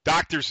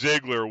 Dr.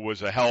 Ziegler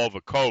was a hell of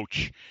a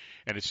coach,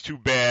 and it's too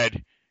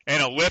bad,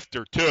 and a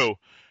lifter too.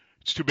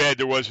 It's too bad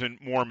there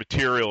wasn't more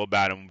material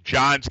about him.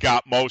 John's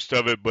got most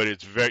of it, but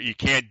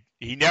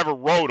he never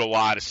wrote a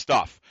lot of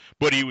stuff,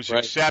 but he was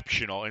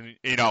exceptional. And,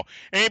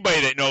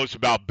 anybody that knows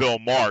about Bill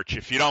March,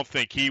 if you don't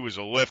think he was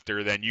a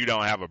lifter, then you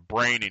don't have a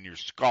brain in your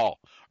skull.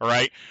 All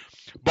right.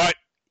 But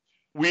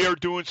we are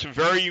doing some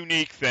very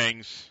unique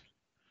things.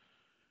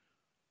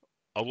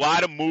 A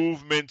lot of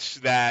movements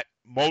that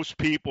most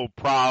people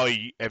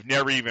probably have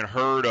never even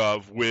heard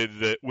of with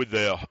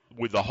the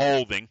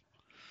holding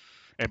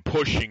and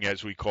pushing,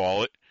 as we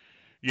call it.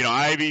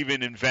 I've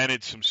even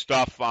invented some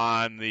stuff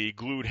on the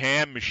glute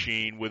ham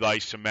machine with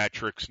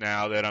isometrics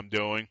now that I'm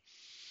doing.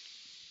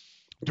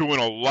 Doing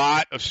a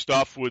lot of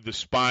stuff with the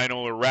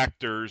spinal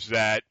erectors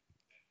that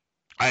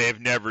I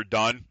have never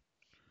done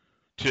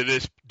to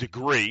this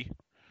degree.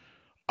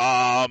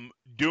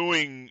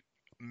 Doing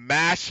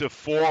massive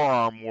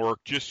forearm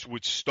work just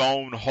with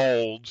stone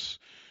holds.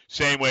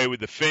 Same way with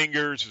the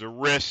fingers, the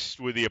wrists,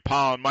 with the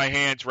Apollo. My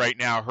hands right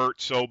now hurt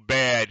so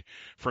bad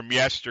from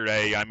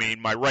yesterday. I mean,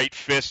 my right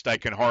fist, I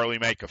can hardly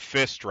make a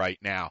fist right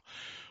now.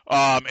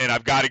 And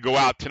I've got to go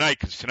out tonight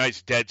because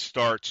tonight's Dead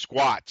Start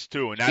squats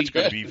too, and that's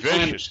going to be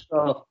vicious.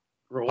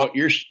 What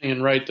you're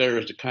saying right there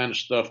is the kind of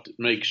stuff that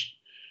makes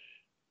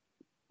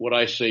what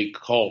I say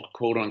called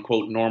quote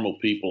unquote normal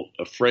people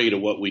afraid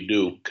of what we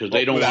do, because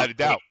they don't without a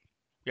doubt.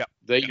 Yeah.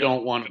 They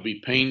don't want to be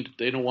pained.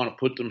 They don't want to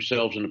put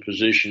themselves in a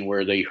position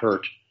where they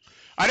hurt.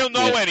 I don't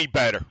know any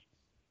better.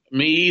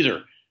 Me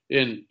either.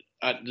 And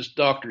this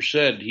doctor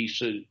said, he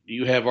said, do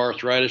you have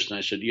arthritis? And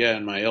I said, yeah,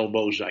 in my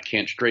elbows. I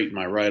can't straighten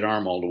my right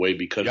arm all the way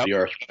because of the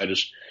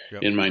arthritis,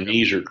 and my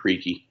knees are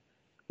creaky.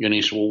 And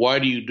he said, well, why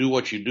do you do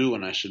what you do?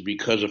 And I said,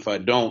 because if I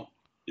don't,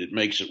 it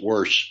makes it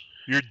worse.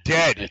 You're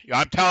dead.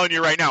 I'm telling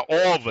you right now,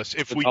 all of us,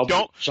 if we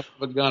don't. Son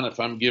of a gun if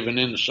I'm giving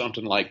in to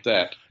something like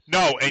that.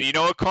 No, and you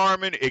know what,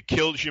 Carmen? It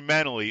kills you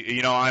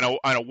mentally. On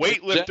a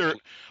weightlifter,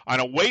 on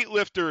a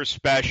weightlifter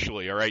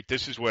especially. All right,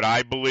 this is what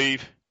I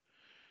believe,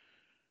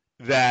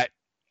 that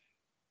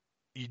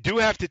you do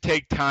have to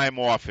take time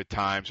off at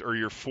times, or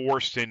you're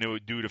forced into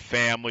it due to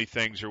family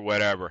things or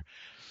whatever.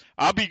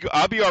 I'll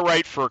be all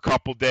right for a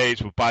couple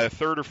days, but by the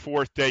third or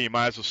fourth day, you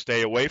might as well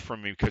stay away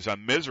from me because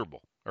I'm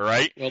miserable. All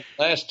right. Well,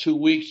 the last 2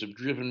 weeks have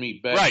driven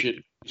me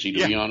batshit crazy,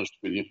 to be honest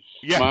with you.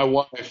 Yeah. My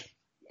wife.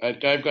 I've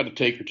got to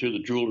take her to the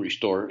jewelry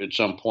store at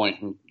some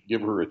point and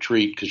give her a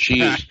treat, because she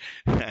has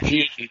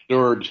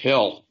endured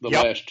hell the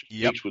last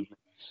 2 weeks with me.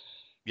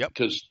 Yep.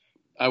 Because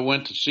I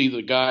went to see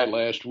the guy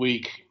last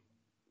week,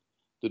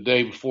 the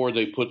day before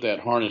they put that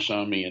harness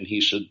on me, and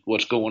he said,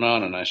 "What's going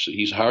on?" And I said,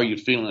 "How are you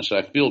feeling?" I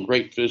said, "I feel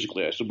great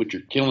physically." I said, "But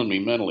you're killing me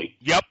mentally."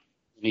 Yep.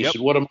 And he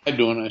said, "What am I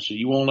doing?" I said,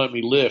 "You won't let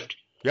me lift."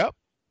 Yep.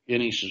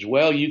 And he says,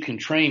 "Well, you can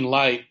train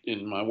light."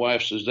 And my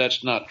wife says,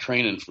 "That's not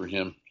training for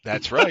him."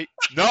 That's right.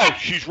 No,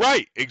 she's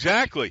right.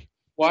 Exactly.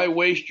 Why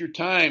waste your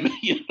time? Hey,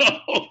 you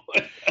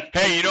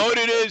know what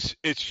it is?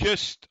 It's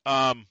just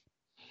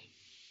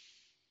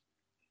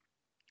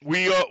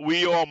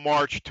we all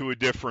march to a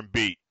different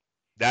beat.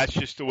 That's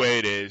just the way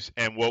it is.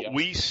 And what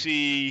we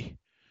see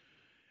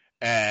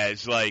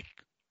as like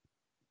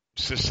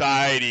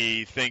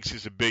society thinks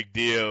is a big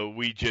deal,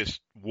 we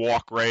just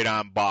walk right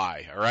on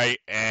by. All right.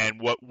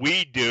 And what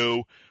we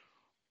do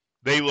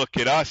they look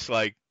at us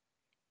like,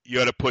 you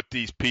got to put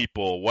these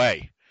people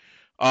away.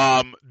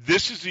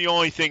 This is the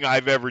only thing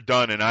I've ever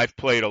done, and I've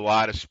played a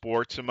lot of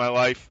sports in my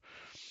life,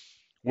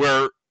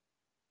 where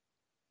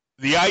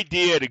the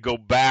idea to go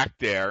back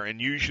there,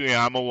 and usually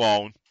I'm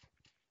alone,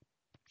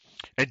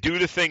 and do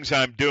the things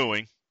I'm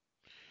doing,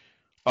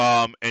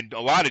 and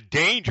a lot of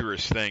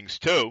dangerous things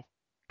too,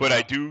 but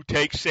I do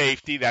take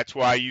safety. That's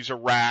why I use a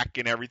rack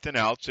and everything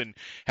else, and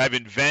have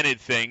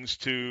invented things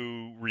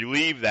to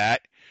relieve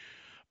that.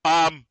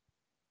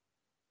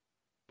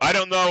 I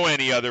don't know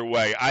any other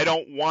way. I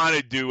don't want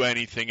to do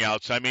anything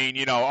else. I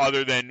mean,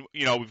 other than,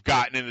 we've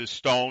gotten into the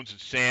stones and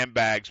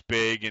sandbags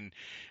big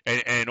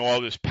and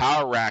all this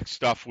power rack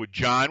stuff with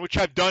John, which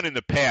I've done in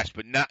the past,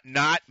 but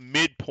not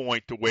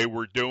midpoint the way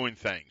we're doing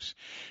things.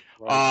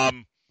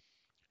 Right.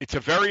 It's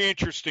a very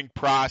interesting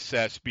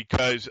process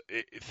because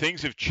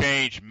things have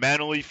changed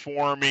mentally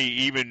for me,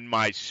 even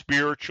my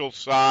spiritual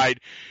side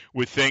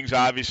with things.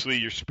 Obviously,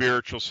 your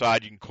spiritual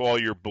side you can call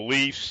your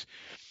beliefs.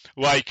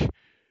 Like,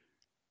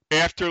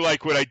 after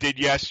what I did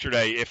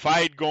yesterday, if I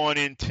had gone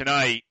in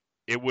tonight,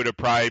 it would have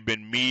probably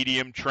been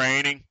medium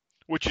training,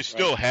 which is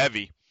still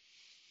heavy.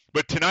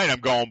 But tonight I'm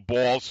going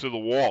balls to the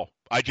wall.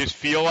 I just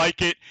feel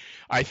like it.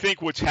 I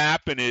think what's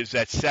happened is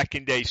that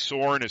second day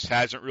soreness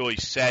hasn't really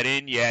set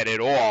in yet at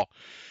all.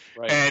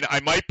 Right. And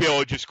I might be able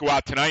to just go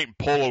out tonight and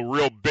pull a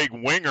real big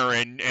winger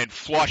and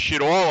flush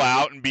it all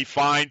out and be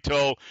fine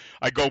till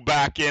I go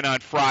back in on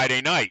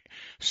Friday night.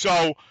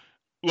 So,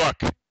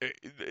 look,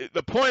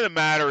 the point of the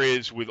matter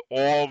is, with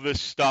all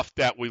this stuff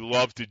that we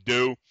love to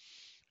do,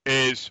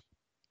 is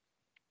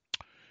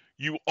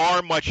you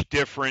are much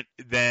different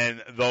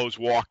than those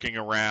walking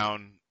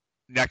around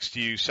next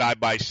to you, side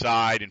by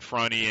side, in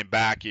front of you and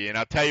back of you. And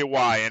I'll tell you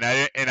why. And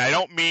I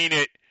don't mean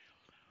it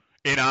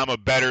in I'm a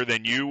better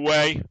than you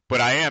way,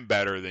 but I am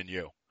better than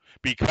you.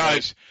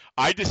 Because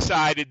I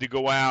decided to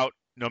go out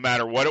no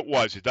matter what it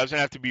was. It doesn't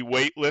have to be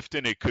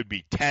weightlifting. It could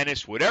be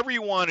tennis, whatever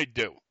you want to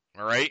do.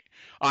 All right?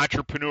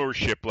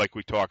 Entrepreneurship, like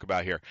we talk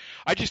about here.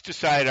 I just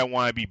decided I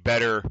want to be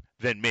better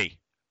than me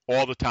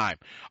all the time.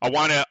 I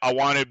want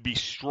to be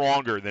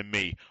stronger than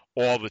me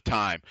all the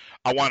time.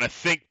 I want to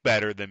think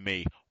better than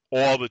me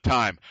all the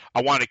time.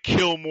 I want to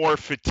kill more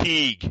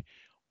fatigue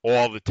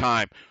all the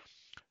time.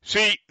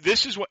 See,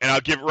 this is what, and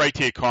I'll give it right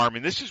to you,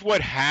 Carmen. This is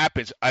what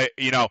happens.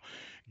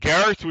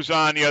 Gareth was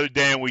on the other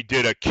day, and we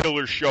did a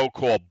killer show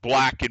called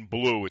Black and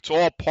Blue. It's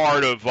all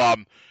part of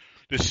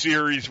the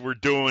series we're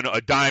doing,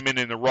 A Diamond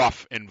in the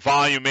Rough, and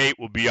Volume 8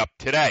 will be up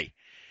today.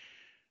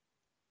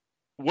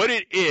 What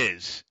it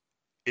is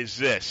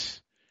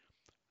this.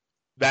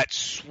 That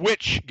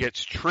switch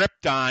gets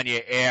tripped on you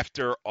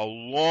after a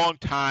long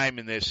time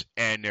in this,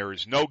 and there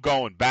is no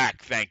going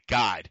back, thank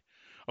God,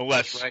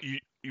 unless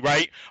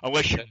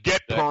unless you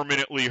get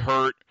permanently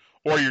hurt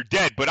or you're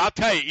dead. But I'll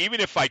tell you,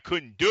 even if I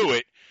couldn't do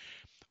it,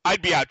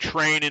 I'd be out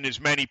training as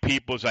many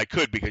people as I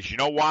could, because you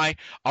know why?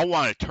 I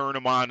want to turn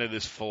them on to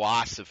this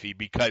philosophy,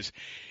 because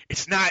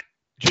it's not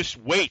just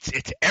weights,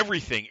 it's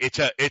everything. It's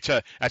a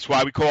that's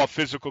why we call it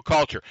physical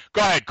culture.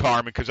 Go ahead,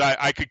 Carmen, because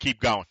I could keep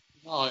going.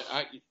 No,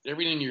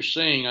 everything you're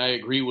saying, I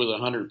agree with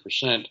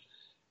 100%.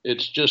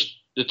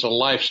 It's a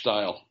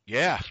lifestyle.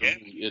 Yeah.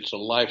 It's a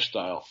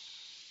lifestyle.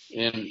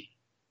 And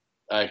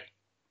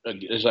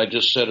as I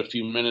just said a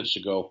few minutes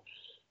ago,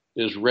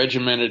 as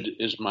regimented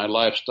as my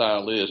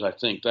lifestyle is, I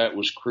think that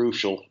was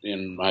crucial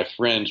in my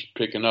friends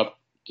picking up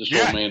this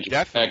old man's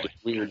back. It's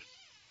weird,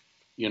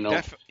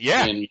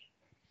 Yeah. And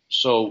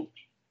so,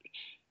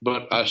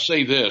 but I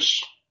say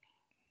this,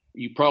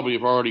 you probably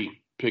have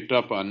already picked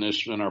up on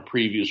this in our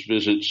previous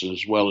visits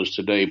as well as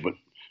today, but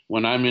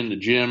when I'm in the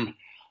gym,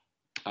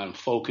 I'm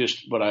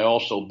focused, but I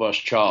also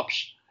bust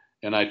chops.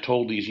 And I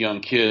told these young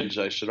kids,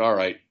 I said, all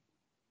right,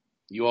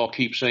 you all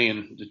keep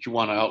saying that you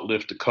want to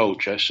outlift the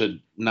coach. I said,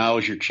 now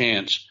is your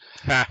chance.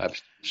 I'm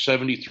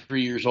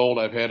 73 years old.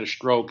 I've had a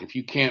stroke. If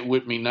you can't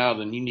whip me now,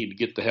 then you need to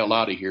get the hell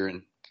out of here.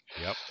 And,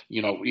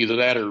 either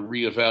that or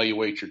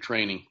reevaluate your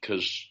training,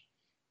 because,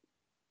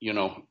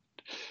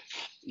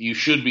 you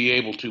should be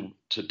able to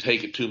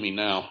take it to me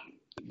now.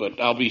 But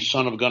I'll be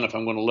son of a gun if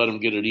I'm going to let them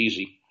get it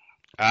easy.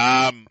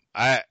 I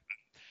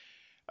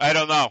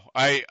don't know.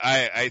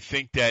 I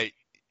think that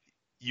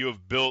you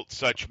have built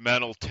such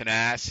mental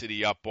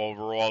tenacity up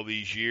over all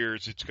these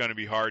years. It's going to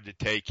be hard to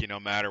take you no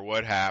matter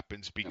what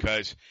happens,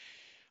 because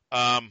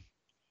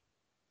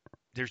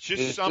there's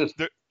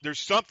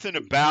something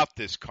about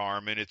this,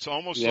 Carmen. It's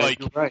almost like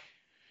you're right.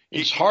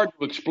 It's hard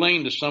to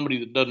explain to somebody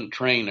that doesn't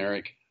train,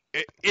 Eric.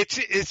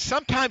 It's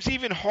sometimes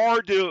even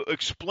hard to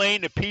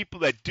explain to people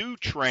that do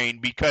train,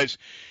 because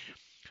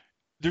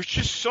there's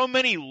just so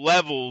many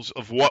levels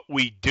of what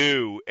we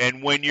do,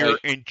 and when you're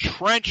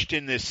entrenched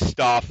in this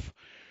stuff,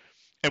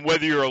 and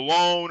whether you're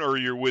alone or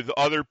you're with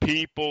other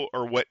people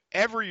or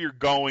whatever you're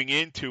going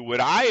into, what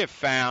I have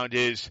found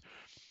is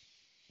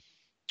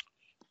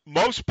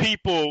most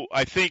people,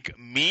 I think,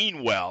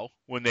 mean well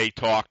when they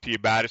talk to you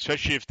about it,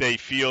 especially if they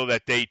feel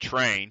that they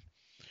train.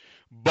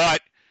 But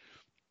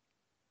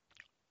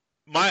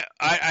I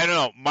don't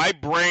know, my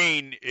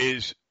brain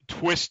is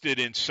twisted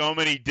in so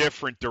many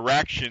different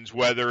directions,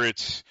 whether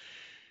it's,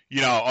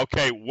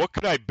 okay, what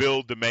could I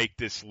build to make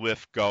this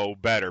lift go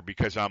better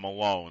because I'm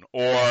alone?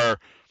 Or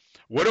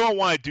what do I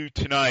want to do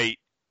tonight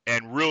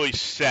and really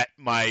set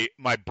my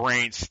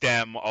brain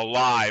stem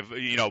alive,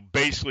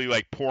 basically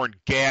like pouring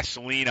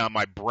gasoline on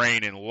my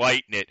brain and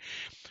lighten it.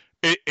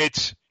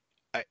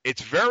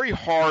 It's very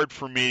hard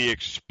for me to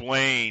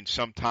explain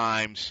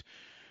sometimes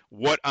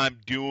what I'm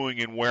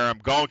doing and where I'm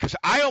going, because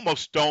I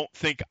almost don't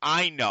think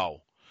I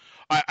know.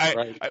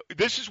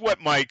 This is what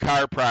my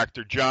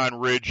chiropractor, John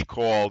Ridge,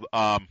 called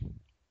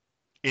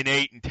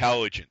innate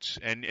intelligence.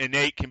 And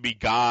innate can be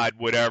God,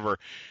 whatever.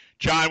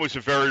 John was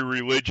a very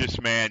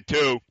religious man,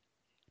 too.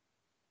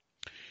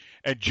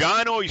 And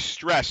John always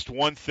stressed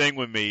one thing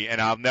with me, and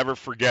I'll never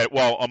forget,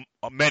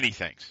 many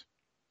things.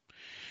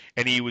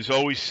 And he was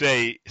always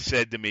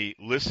said to me,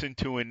 listen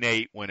to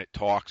innate when it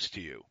talks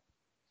to you.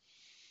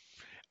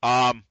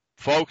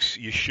 Folks,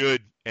 you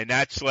should, and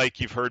that's like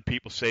you've heard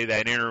people say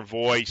that inner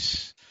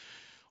voice,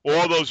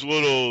 all those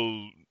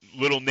little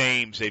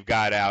names they've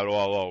got out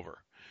all over.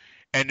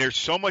 And there's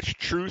so much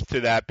truth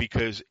to that,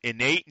 because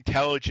innate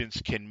intelligence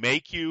can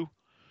make you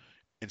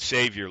and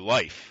save your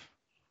life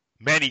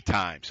many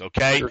times,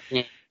 okay? Sure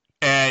can.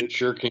 And it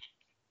sure can.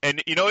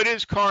 And it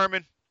is,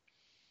 Carmen,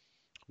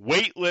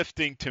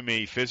 weightlifting to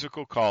me,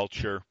 physical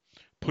culture,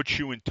 puts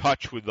you in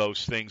touch with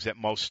those things that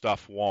most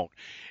stuff won't.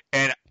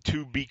 And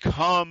to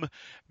become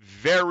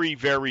very,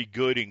 very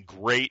good and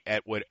great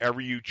at whatever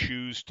you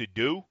choose to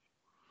do,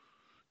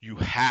 you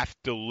have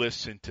to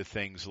listen to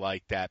things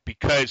like that,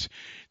 because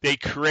they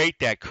create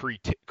that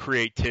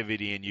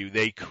creativity in you.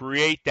 They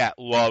create that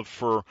love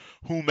for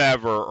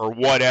whomever or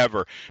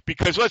whatever.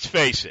 Because let's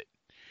face it,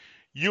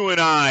 you and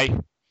I,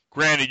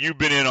 granted, you've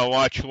been in a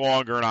much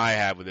longer than I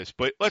have with this,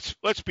 but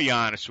let's be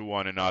honest with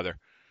one another.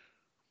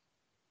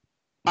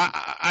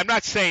 I'm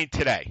not saying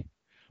today,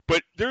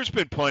 but there's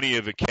been plenty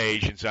of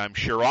occasions, I'm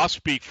sure. I'll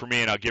speak for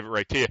me and I'll give it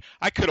right to you.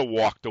 I could have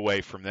walked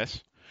away from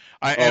this.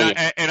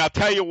 And I'll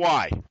tell you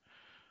why.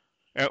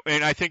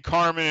 And I think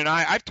Carmen and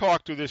I've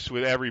talked with this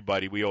with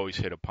everybody. We always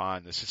hit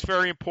upon this. It's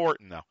very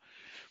important, though.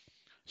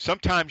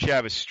 Sometimes you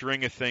have a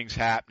string of things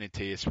happening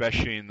to you,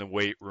 especially in the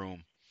weight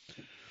room.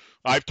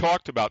 I've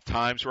talked about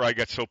times where I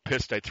got so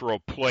pissed I'd throw a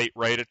plate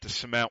right at the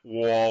cement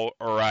wall,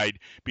 or I'd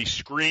be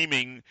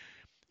screaming.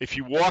 If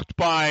you walked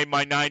by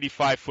my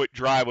 95-foot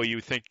driveway, you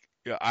would think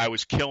I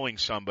was killing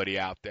somebody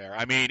out there.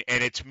 I mean,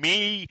 and it's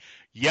me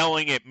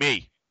yelling at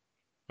me,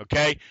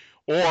 okay?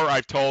 Or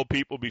I've told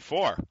people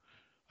before,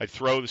 I'd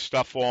throw the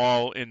stuff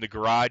all in the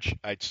garage,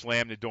 I'd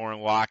slam the door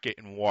and lock it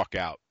and walk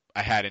out.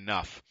 I had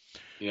enough.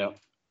 Yeah.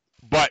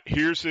 But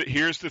here's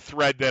the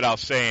thread that I'll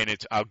say,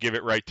 and I'll give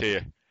it right to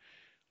you.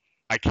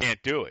 I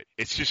can't do it.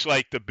 It's just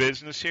like the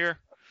business here.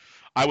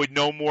 I would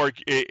know more.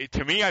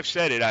 To me, I've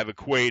said it. I've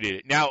equated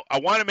it. Now, I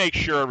want to make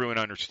sure everyone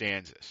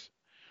understands this.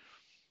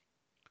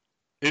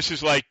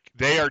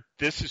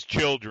 This is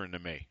children to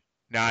me.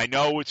 Now, I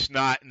know it's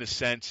not in the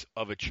sense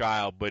of a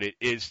child, but it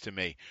is to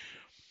me.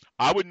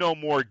 I would no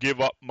more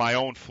give up my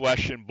own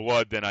flesh and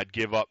blood than I'd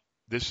give up.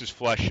 This is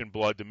flesh and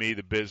blood to me,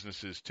 the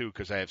business is too,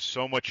 because I have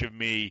so much of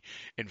me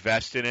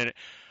invested in it.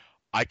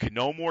 I could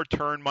no more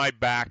turn my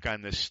back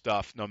on this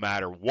stuff, no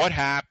matter what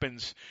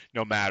happens,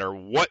 no matter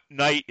what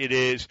night it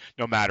is,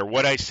 no matter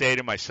what I say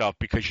to myself,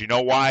 because you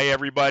know why,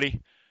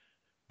 everybody?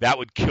 That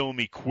would kill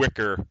me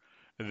quicker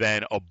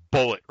than a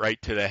bullet right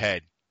to the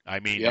head. I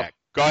mean that.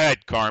 Go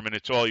ahead, Carmen.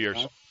 It's all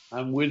yours.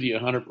 I'm with you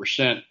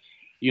 100%.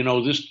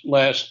 This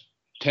last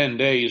 10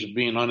 days of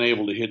being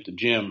unable to hit the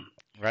gym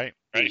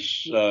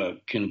has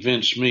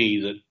convinced me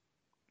that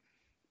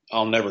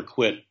I'll never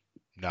quit.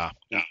 No.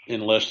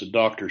 Unless the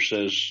doctor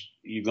says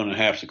you're going to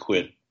have to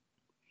quit.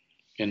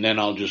 And then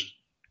I'll just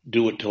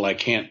do it till I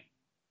can't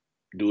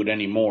do it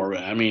anymore.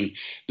 I mean,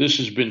 this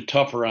has been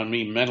tougher on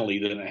me mentally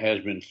than it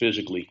has been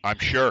physically. I'm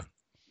sure.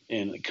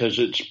 And because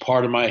it's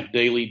part of my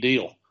daily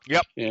deal.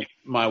 Yep. And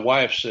my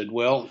wife said,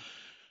 well,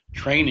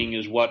 training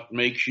is what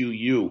makes you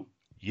you.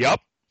 Yep.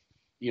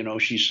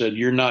 She said,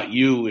 you're not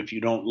you if you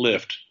don't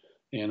lift.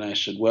 And I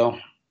said, well,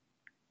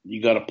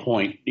 you got a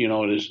point.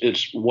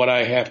 It's what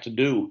I have to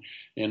do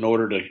in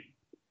order to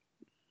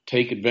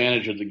take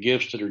advantage of the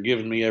gifts that are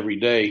given me every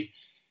day.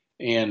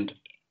 And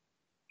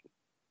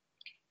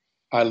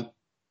I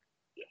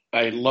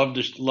love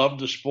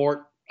the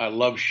sport. I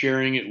love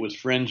sharing it with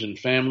friends and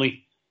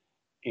family.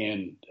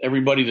 And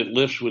everybody that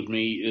lifts with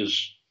me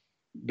has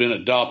been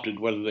adopted,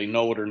 whether they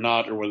know it or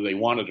not, or whether they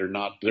want it or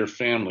not. They're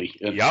family.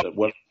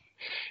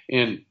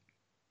 And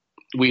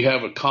we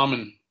have a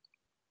common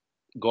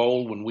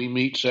goal when we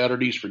meet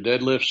Saturdays for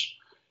deadlifts.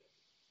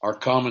 Our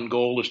common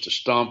goal is to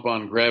stomp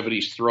on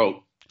gravity's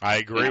throat. I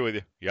agree with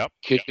you. Yep.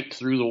 Kick it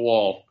through the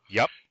wall.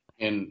 Yep.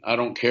 And I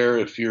don't care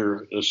if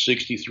you're a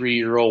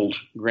 63-year-old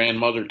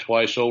grandmother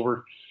twice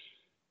over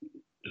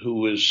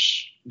who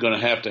is going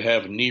to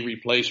have a knee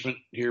replacement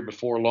here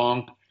before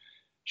long.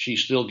 She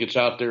still gets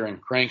out there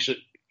and cranks it.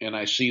 And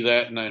I see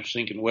that and I'm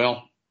thinking,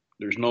 well,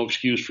 there's no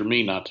excuse for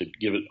me not to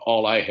give it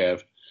all I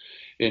have.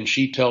 And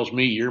she tells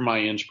me, you're my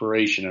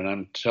inspiration.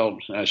 And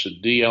I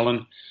said, D.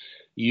 Ellen,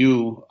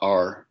 you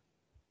are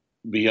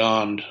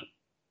beyond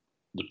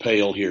the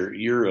pale here.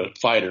 You're a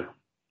fighter.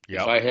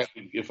 Yep.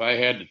 If I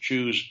had to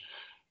choose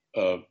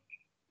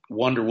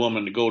Wonder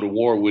Woman to go to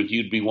war with,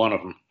 you'd be one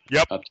of them.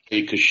 Yep.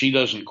 Because she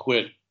doesn't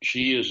quit.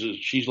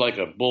 She's like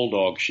a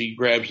bulldog. She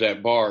grabs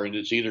that bar, and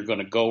it's either going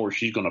to go or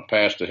she's going to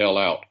pass the hell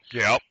out.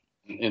 Yep.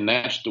 And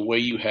that's the way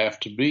you have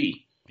to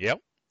be.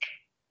 Yep.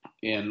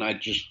 And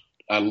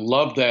I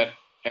love that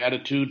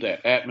attitude,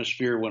 that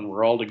atmosphere when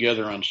we're all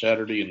together on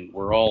Saturday and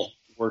we're all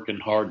working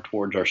hard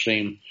towards our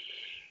same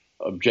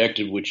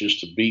objective, which is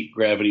to beat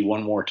gravity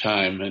one more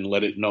time and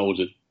let it know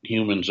that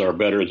humans are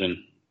better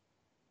than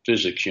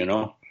physics, you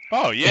know?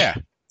 Oh, yeah.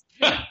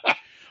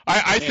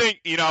 I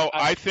think,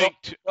 I tell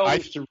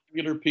this to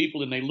regular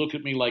people, and they look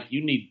at me like,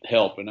 you need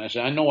help. And I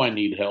say, I know I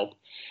need help.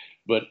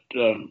 But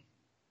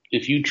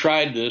if you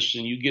tried this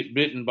and you get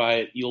bitten by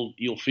it,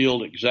 you'll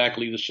feel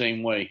exactly the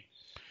same way.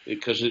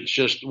 Because it's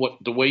just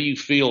the way you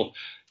feel.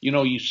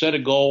 You set a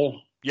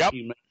goal, yep.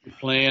 You make a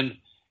plan,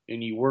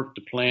 and you work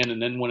the plan.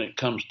 And then when it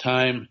comes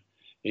time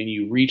and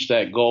you reach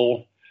that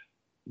goal,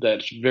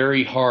 that's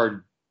very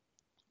hard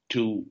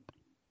to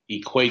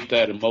equate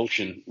that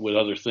emotion with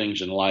other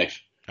things in life.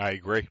 I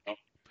agree.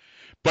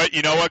 But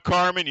you know what,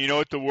 Carmen? You know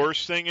what the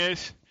worst thing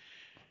is?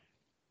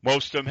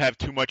 Most of them have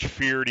too much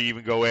fear to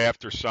even go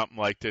after something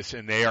like this,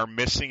 and they are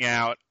missing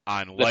out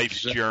on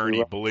life's journey,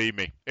 right. Believe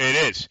me. It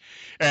is.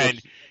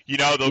 And,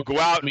 they'll go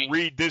out and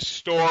read this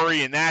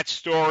story and that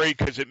story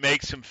because it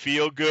makes them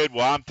feel good.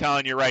 Well, I'm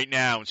telling you right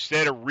now,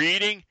 instead of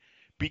reading,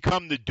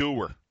 become the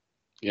doer.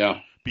 Yeah.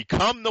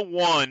 Become the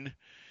one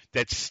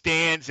that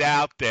stands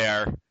out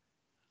there.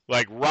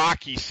 Like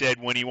Rocky said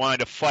when he wanted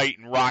to fight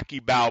in Rocky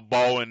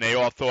Balboa, and they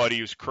all thought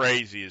he was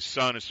crazy, his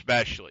son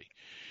especially.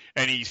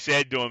 And he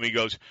said to him, he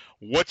goes,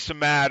 what's the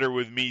matter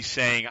with me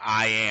saying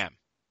I am?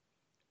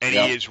 And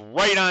He is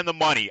right on the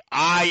money.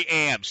 I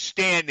am.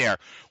 Stand there.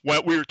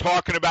 When we were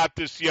talking about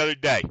this the other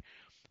day.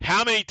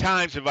 How many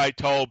times have I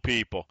told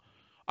people,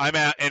 I'm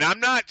out, and I'm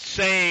not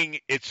saying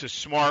it's a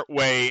smart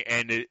way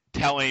and to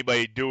tell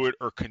anybody to do it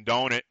or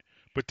condone it,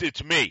 but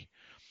it's me.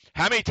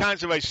 How many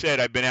times have I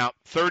said I've been out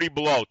 30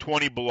 below,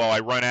 20 below,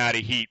 I run out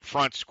of heat,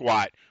 front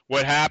squat.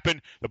 What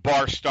happened? The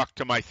bar stuck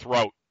to my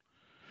throat.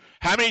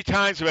 How many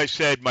times have I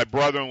said my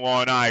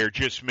brother-in-law and I, or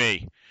just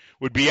me,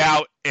 would be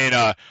out in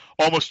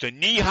almost a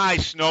knee-high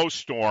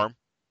snowstorm,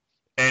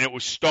 and it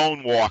was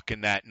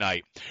stonewalking that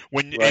night.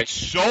 When It's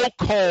so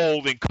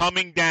cold and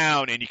coming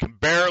down and you can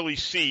barely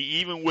see,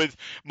 even with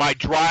my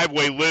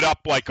driveway lit up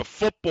like a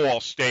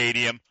football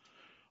stadium,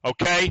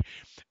 okay?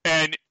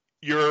 And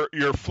your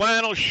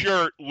flannel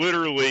shirt,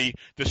 literally,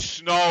 the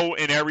snow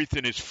and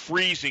everything is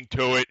freezing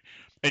to it,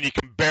 and you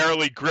can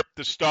barely grip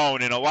the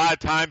stone. And a lot of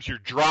times you're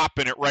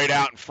dropping it right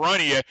out in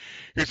front of you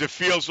because it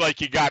feels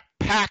like you got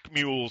pack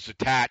mules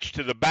attached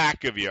to the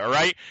back of you, all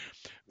right?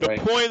 The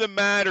point of the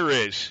matter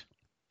is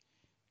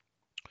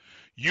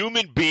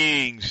human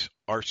beings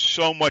are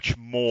so much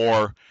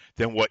more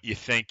than what you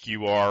think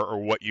you are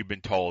or what you've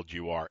been told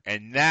you are.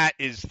 And that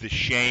is the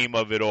shame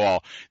of it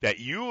all, that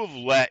you have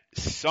let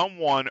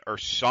someone or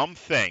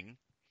something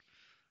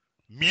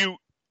mute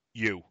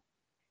you.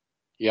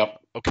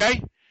 Yep.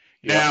 Okay?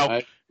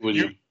 Yeah,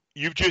 now,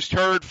 you've just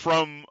heard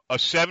from a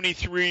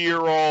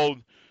 73-year-old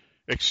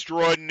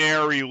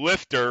extraordinary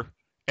lifter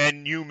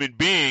and human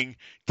being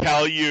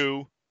tell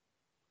you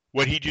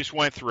what he just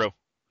went through.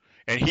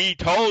 And he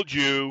told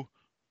you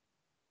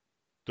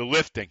the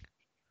lifting.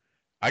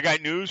 I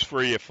got news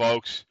for you,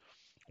 folks.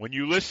 When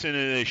you listen to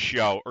this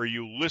show or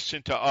you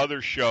listen to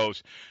other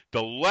shows,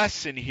 the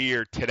lesson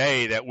here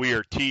today that we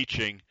are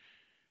teaching,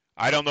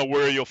 I don't know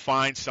where you'll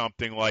find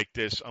something like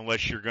this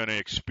unless you're going to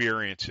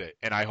experience it,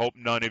 and I hope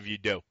none of you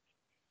do.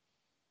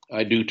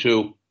 I do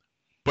too.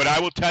 But I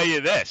will tell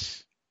you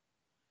this.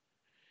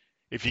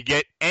 If you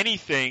get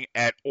anything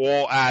at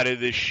all out of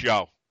this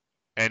show,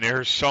 and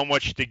there's so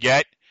much to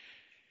get,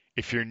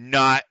 if you're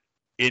not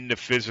into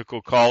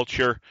physical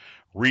culture,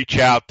 reach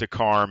out to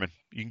Carmen.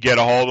 You can get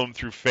a hold of them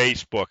through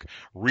Facebook.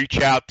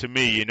 Reach out to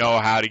me. You know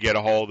how to get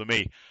a hold of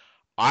me.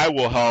 I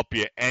will help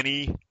you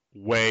any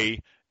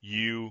way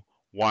you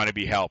want to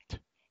be helped.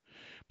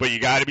 But you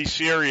got to be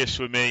serious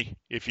with me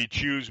if you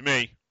choose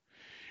me.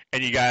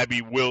 And you got to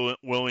be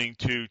willing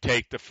to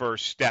take the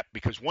first step.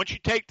 Because once you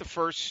take the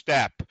first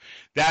step,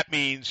 that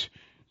means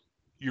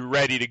you're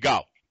ready to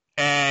go.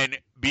 And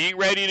being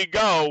ready to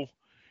go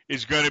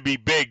is going to be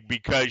big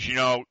because,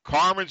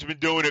 Carmen's been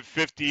doing it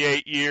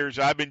 58 years.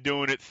 I've been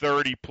doing it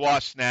 30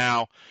 plus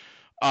now.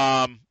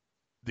 The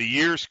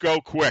years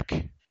go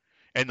quick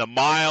and the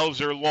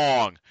miles are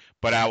long.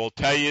 But I will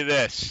tell you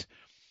this,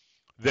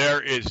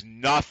 there is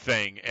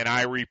nothing, and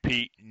I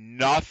repeat,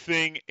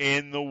 nothing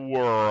in the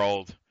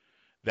world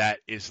that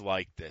is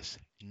like this.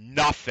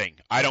 Nothing.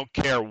 I don't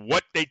care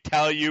what they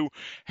tell you,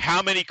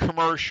 how many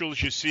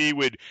commercials you see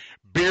with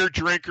beer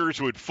drinkers,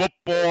 with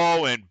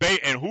football, and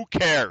who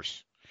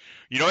cares?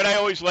 You know what I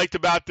always liked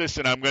about this,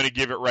 and I'm going to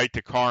give it right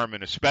to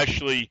Carmen,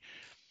 especially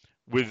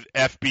with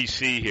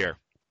FBC here.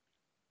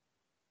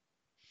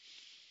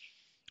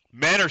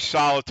 Men are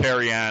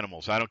solitary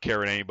animals. I don't care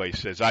what anybody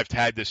says. I've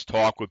had this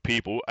talk with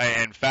people.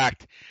 In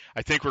fact,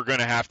 I think we're going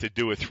to have to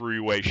do a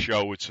three-way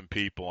show with some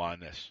people on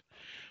this.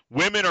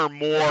 Women are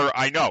more,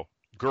 I know,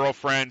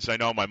 girlfriends, I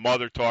know my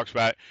mother talks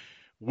about it.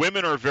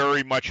 Women are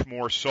very much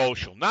more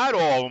social. Not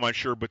all of them, I'm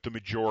sure, but the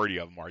majority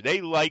of them are.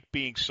 They like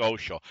being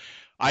social.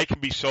 I can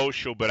be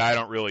social, but I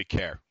don't really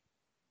care.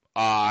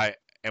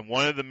 And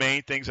one of the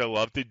main things I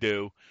love to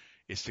do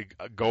is to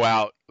go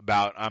out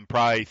I'm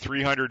probably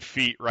 300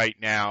 feet right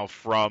now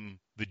from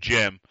the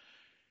gym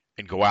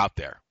and go out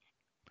there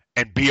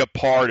and be a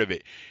part of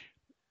it.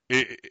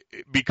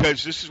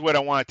 Because this is what I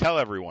want to tell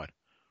everyone.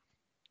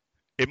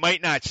 It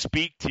might not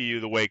speak to you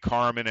the way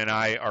Carmen and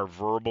I are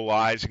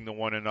verbalizing to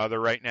one another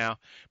right now,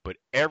 but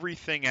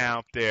everything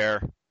out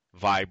there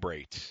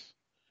vibrates.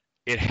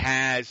 It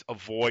has a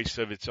voice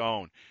of its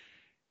own.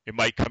 It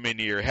might come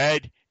into your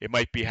head. It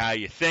might be how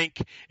you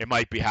think. It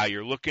might be how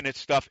you're looking at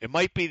stuff. It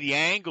might be the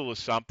angle of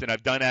something.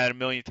 I've done that a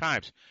million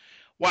times.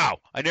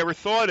 Wow, I never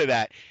thought of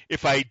that.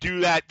 If I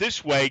do that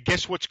this way,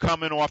 guess what's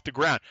coming off the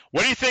ground?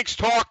 What do you think's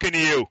talking to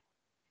you?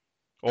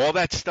 All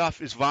that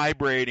stuff is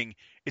vibrating.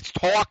 It's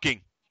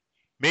talking.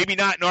 Maybe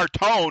not in our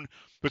tone,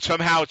 but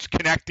somehow it's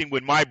connecting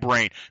with my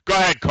brain. Go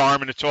ahead,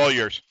 Carmen. It's all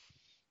yours.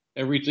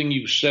 Everything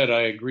you said,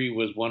 I agree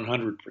with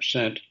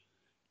 100%.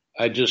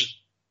 I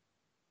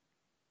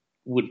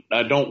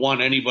don't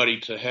want anybody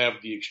to have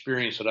the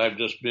experience that I've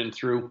just been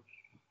through,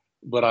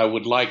 but I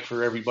would like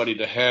for everybody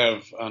to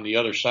have, on the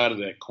other side of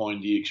that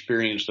coin, the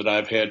experience that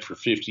I've had for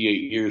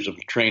 58 years of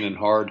training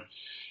hard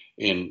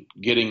and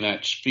getting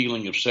that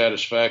feeling of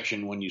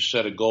satisfaction when you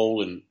set a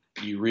goal and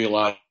you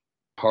realize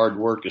hard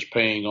work is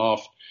paying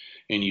off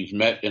and you've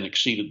met and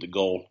exceeded the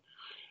goal.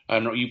 I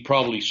know you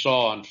probably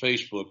saw on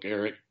Facebook,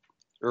 Eric,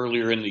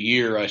 earlier in the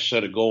year, I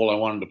set a goal. I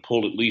wanted to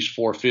pull at least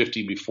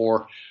 450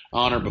 before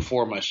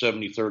my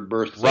 73rd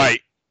birthday.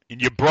 Right. And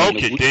you broke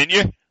it, didn't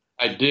you?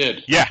 I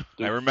did. Yeah,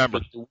 I remember.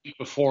 The week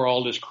before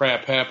all this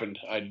crap happened,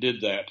 I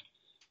did that.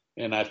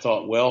 And I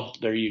thought, well,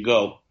 there you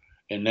go.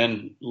 And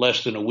then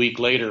less than a week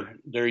later,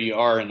 there you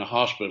are in the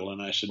hospital. And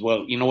I said,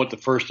 well, you know what? The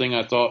first thing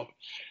I thought,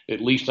 at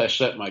least I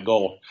set my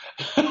goal.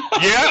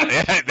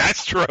 yeah,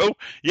 that's true.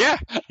 Yeah.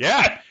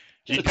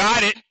 You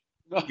got it.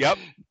 Yep.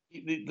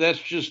 This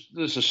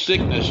is a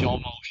sickness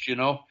almost, you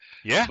know?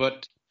 Yeah.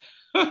 But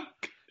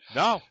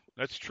no,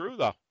 that's true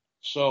though.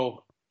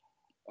 So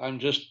I'm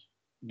just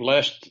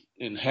blessed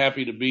and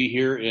happy to be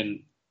here,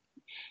 and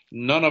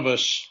none of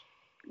us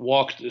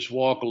walks this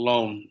walk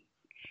alone.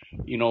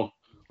 You know,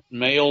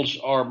 males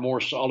are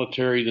more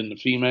solitary than the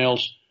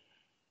females.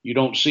 You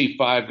don't see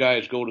 5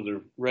 guys go to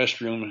the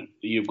restroom.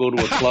 You go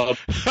to a club.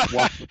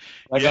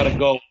 I got to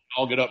go.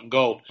 I'll get up and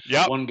go.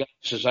 Yep. One guy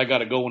says, I got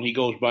to go when he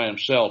goes by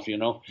himself, you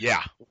know?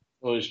 Yeah.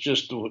 So it's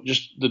just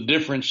the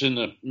difference in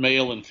the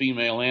male and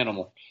female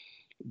animal.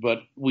 But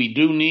we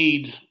do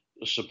need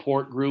a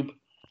support group.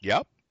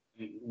 Yep.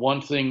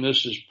 One thing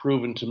this has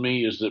proven to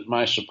me is that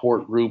my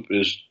support group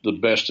is the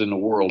best in the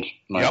world.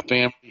 My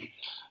family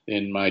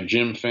and my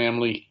gym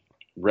family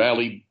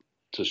rallied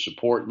to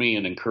support me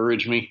and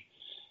encourage me.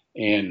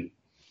 And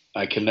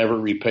I can never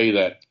repay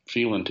that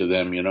feeling to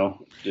them, you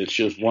know. It's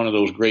just one of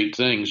those great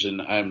things,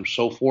 and I'm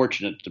so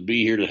fortunate to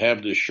be here to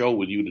have this show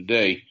with you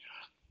today.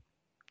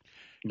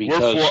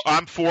 Because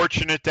I'm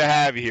fortunate to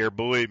have you here,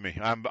 believe me.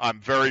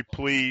 I'm very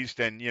pleased,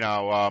 and, you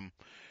know,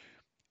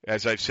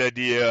 as I've said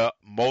to you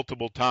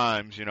multiple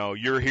times, you know,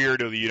 you're here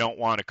till you don't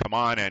want to come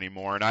on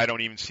anymore, and I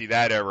don't even see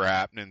that ever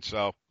happening,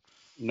 so.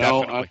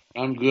 No,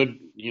 I'm good.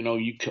 You know,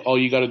 all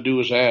you got to do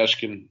is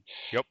ask. And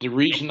the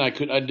reason I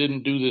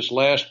didn't do this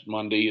last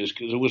Monday is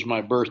because it was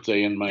my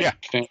birthday and my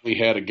family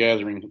had a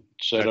gathering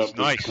set up.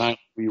 Nice. At the time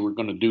we were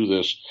going to do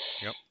this.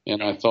 Yep.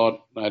 And I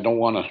thought I don't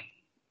want to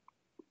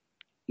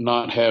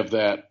not have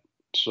that.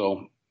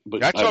 So,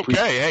 but that's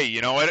okay. Hey,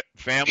 you know what?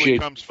 Family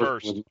comes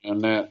first.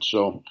 And that.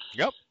 So.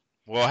 Yep.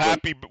 Well,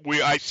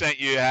 I sent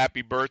you a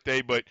happy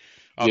birthday, but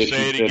I'll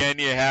say it again.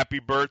 You happy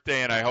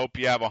birthday, and I hope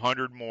you have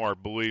 100 more.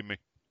 Believe me.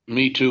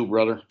 Me too,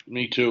 brother.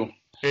 Me too.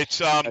 It's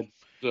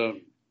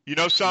you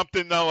know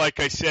something though, like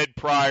I said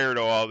prior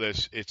to all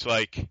this, it's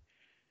like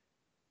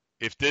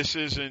if this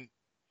isn't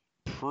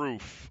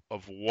proof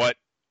of what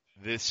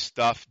this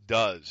stuff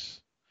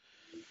does,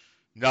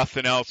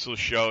 nothing else will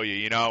show you,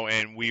 you know,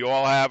 and we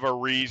all have our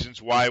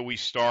reasons why we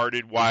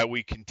started, why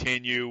we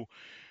continue,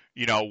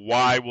 you know,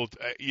 why we'll,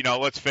 you know,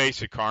 let's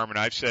face it, Carmen,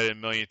 I've said it a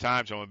million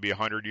times, I'm going to be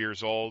 100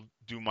 years old,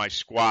 do my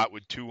squat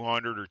with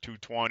 200 or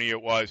 220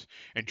 it was,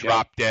 and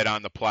drop dead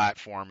on the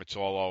platform. It's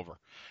all over.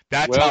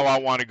 That's how I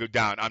want to go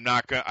down.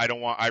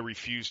 I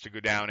refuse to go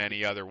down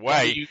any other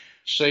way. You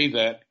say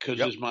that because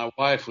as my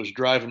wife was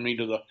driving me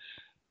to the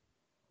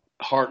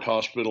heart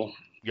hospital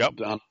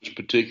on this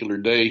particular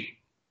day,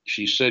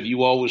 she said,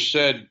 you always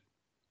said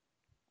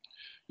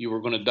you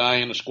were going to die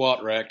in a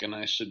squat rack. And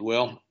I said,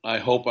 well, I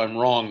hope I'm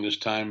wrong this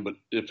time, but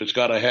if it's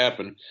got to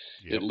happen,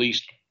 at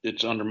least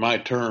it's under my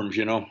terms,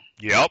 you know?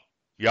 Yep.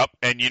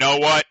 And you know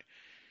what?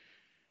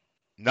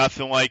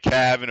 Nothing like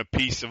having a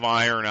piece of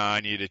iron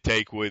on you to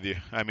take with you.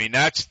 I mean,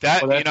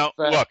 you know,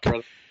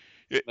 look,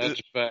 That's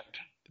a fact.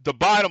 The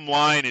bottom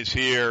line is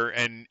here,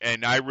 and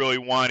I really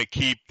want to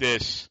keep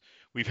this.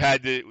 We've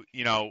had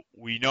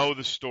we know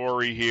the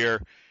story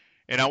here,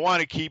 and I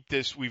want to keep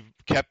this. We've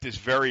kept this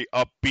very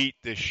upbeat,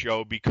 this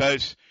show,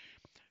 because,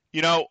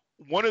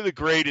 one of the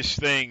greatest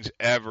things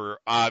ever,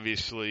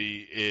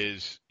 obviously,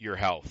 is your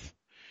health.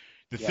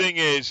 The thing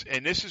is,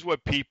 and this is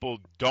what people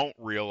don't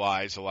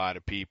realize, a lot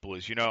of people,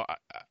 is,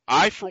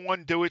 I for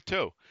one, do it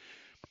too.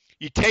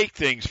 You take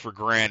things for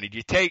granted.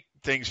 You take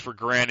things for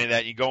granted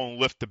that you go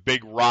and lift a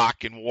big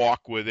rock and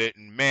walk with it,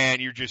 and man,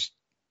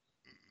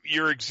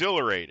 you're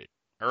exhilarated,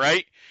 all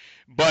right?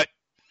 But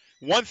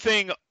one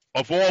thing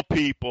of all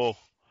people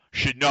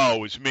should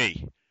know is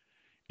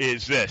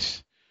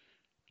this.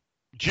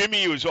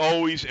 Jimmy was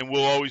always and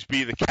will always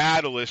be the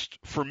catalyst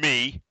for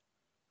me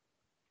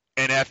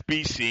and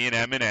FBC and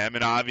M&M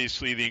and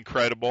obviously the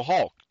Incredible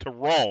Hulk to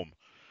roam,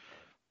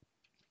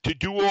 to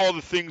do all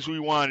the things we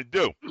want to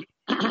do.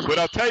 But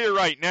I'll tell you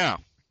right now,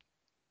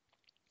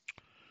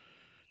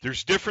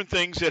 there's different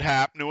things that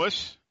happen to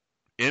us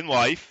in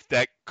life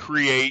that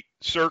create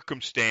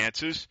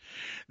circumstances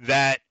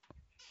that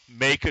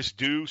make us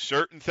do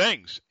certain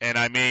things. And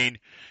I mean,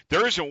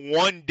 there isn't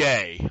one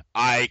day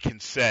I can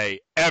say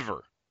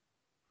ever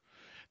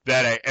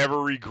that I ever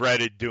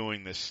regretted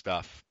doing this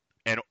stuff.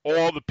 And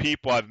all the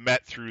people I've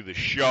met through the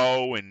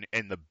show and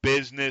the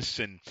business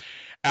and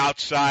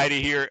outside of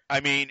here, I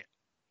mean,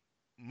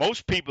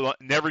 most people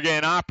never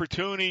get an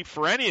opportunity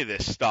for any of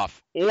this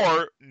stuff,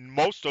 or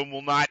most of them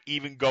will not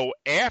even go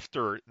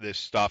after this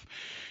stuff,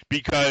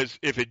 because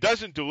if it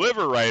doesn't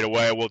deliver right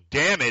away, well,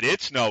 damn it,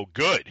 it's no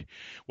good.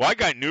 Well, I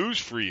got news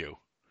for you.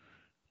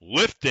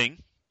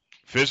 Lifting,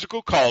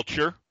 physical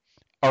culture,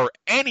 or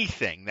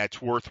anything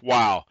that's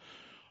worthwhile,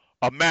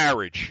 a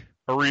marriage,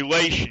 a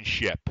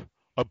relationship,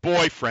 a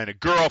boyfriend, a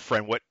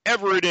girlfriend,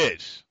 whatever it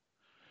is,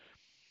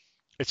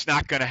 it's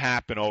not going to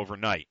happen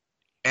overnight.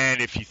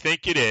 And if you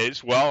think it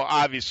is, well,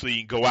 obviously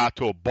you can go out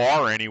to a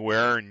bar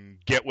anywhere and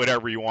get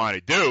whatever you want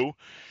to do,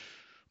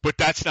 but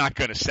that's not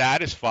going to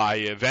satisfy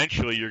you.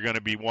 Eventually you're going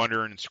to be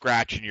wondering and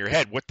scratching your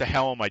head, what the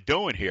hell am I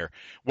doing here?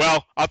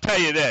 Well, I'll tell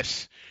you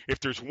this.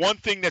 If there's one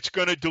thing that's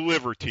going to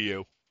deliver to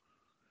you,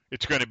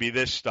 it's going to be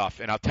this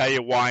stuff. And I'll tell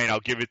you why, and I'll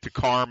give it to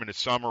Carmen to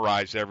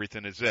summarize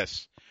everything, is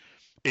this.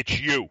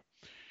 It's you.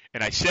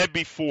 And I said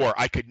before,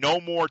 I could no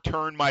more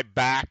turn my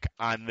back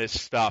on this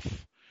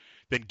stuff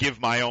than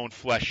give my own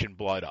flesh and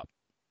blood up.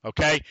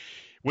 Okay?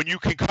 When you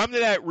can come to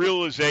that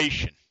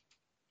realization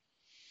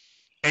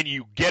and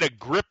you get a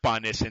grip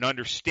on this and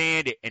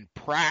understand it and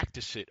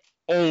practice it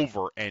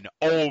over and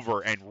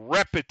over and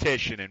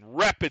repetition,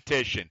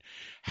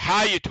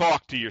 how you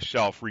talk to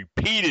yourself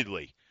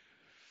repeatedly,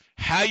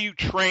 how you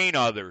train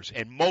others,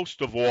 and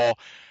most of all,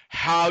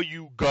 how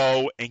you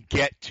go and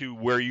get to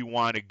where you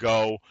want to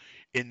go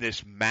in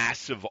this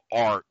massive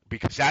art,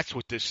 because that's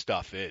what this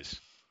stuff is.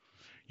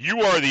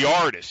 You are the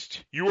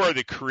artist. You are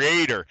the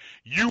creator.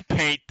 You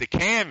paint the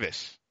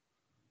canvas.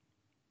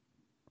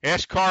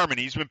 Ask Carmen.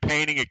 He's been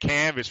painting a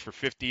canvas for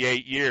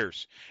 58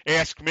 years.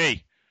 Ask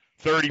me.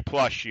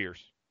 30-plus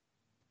years.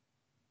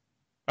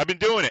 I've been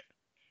doing it.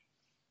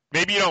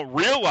 Maybe you don't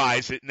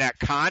realize it in that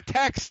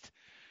context,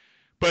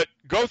 but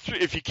go through.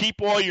 If you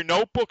keep all your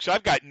notebooks,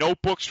 I've got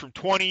notebooks from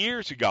 20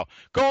 years ago.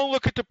 Go and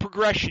look at the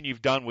progression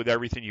you've done with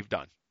everything you've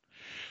done.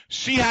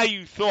 See how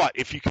you thought,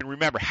 if you can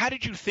remember. How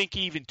did you think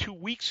even 2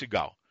 weeks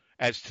ago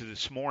as to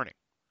this morning?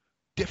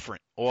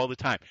 Different all the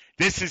time.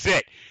 This is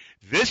it.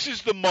 This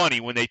is the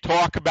money. When they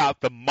talk about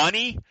the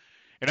money,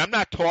 and I'm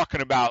not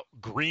talking about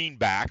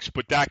greenbacks,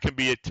 but that can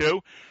be it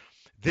too.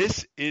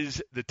 This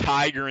is the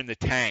tiger in the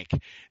tank.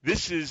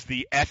 This is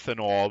the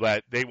ethanol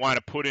that they want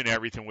to put in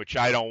everything, which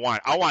I don't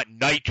want. I want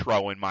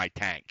nitro in my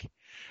tank.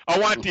 I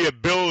want the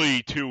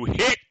ability to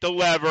hit the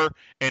lever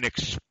and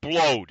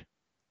explode.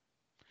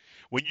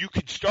 When you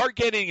can start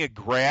getting a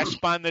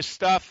grasp on this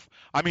stuff,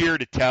 I'm here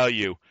to tell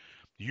you,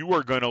 you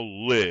are going to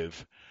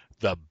live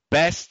the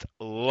best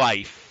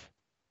life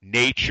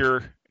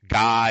nature,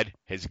 God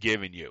has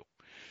given you.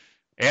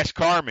 Ask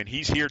Carmen.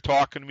 He's here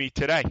talking to me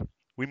today.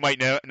 We might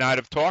not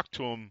have talked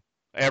to him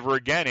ever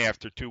again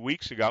after 2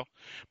 weeks ago,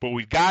 but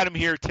we've got him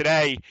here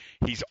today.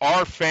 He's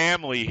our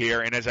family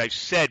here, and as I've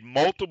said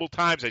multiple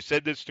times, I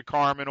said this to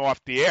Carmen off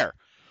the air,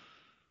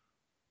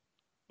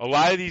 a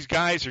lot of these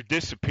guys are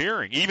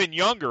disappearing, even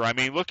younger. I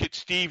mean, look at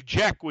Steve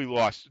Jeck we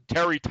lost.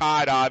 Terry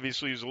Todd,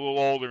 obviously, is a little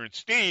older than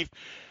Steve,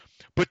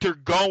 but they're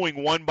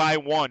going one by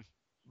one.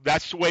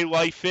 That's the way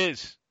life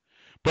is.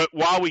 But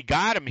while we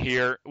got them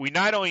here, we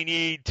not only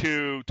need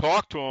to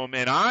talk to them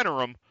and honor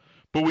them,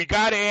 but we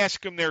got to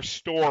ask them their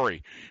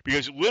story.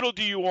 Because little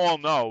do you all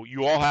know,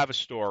 you all have a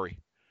story.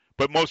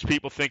 But most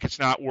people think it's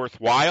not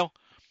worthwhile.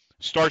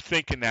 Start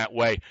thinking that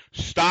way.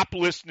 Stop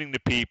listening to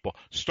people.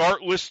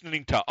 Start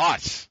listening to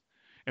us.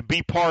 And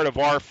be part of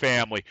our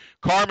family.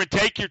 Carmen,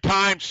 take your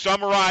time,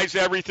 summarize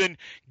everything,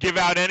 give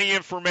out any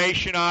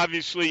information,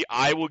 obviously.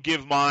 I will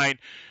give mine,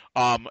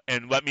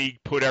 and let me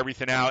put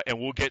everything out, and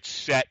we'll get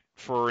set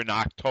for an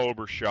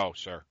October show,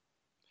 sir.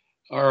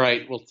 All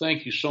right. Well,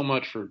 thank you so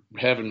much for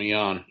having me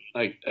on.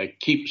 I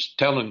keep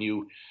telling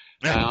you,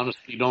 I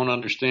honestly don't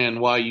understand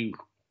why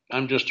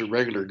I'm just a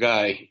regular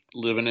guy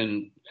living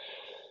in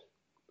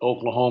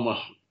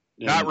Oklahoma.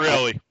 Not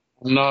really.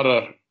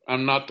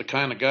 I'm not the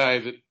kind of guy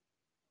that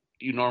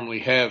you normally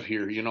have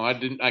here.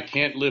 I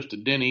can't lift the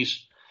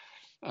Denny's.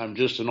 I'm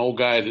just an old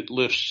guy that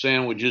lifts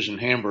sandwiches and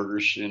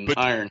hamburgers in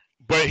iron.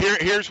 But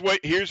here's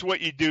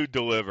what you do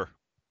deliver.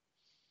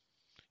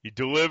 You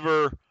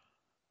deliver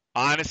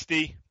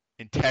honesty,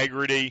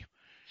 integrity.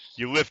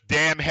 You lift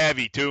damn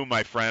heavy too,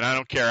 my friend. I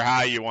don't care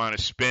how you want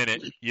to spin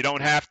it. You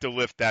don't have to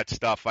lift that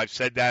stuff. I've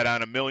said that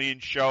on a million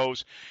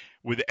shows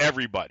with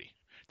everybody.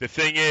 The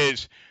thing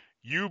is,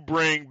 you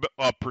bring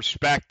a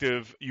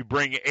perspective, you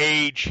bring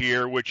age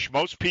here, which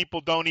most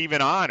people don't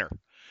even honor.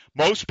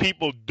 Most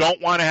people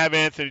don't want to have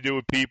anything to do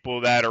with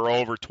people that are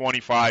over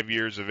 25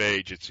 years of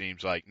age, it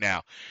seems like.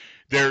 Now,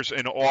 there's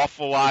an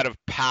awful lot of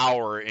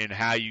power in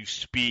how you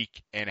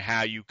speak and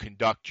how you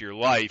conduct your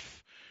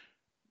life.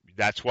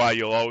 That's why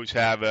you'll always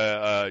have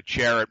a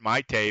chair at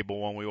my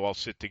table when we all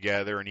sit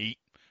together and eat.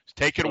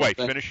 Take it away.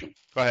 Finish.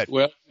 Go ahead.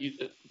 Well,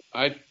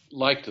 I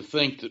like to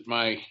think that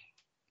my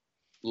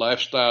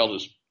lifestyle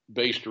is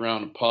based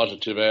around a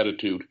positive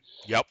attitude.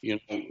 Yep.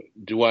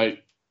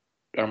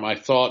 Are my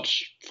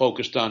thoughts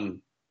focused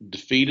on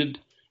defeated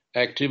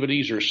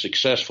activities or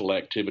successful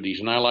activities?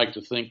 And I like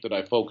to think that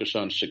I focus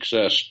on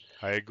success.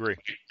 I agree.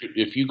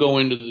 If you go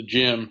into the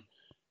gym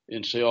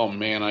and say, oh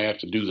man, I have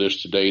to do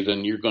this today,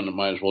 then you're going to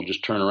might as well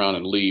just turn around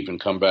and leave and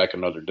come back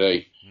another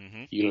day.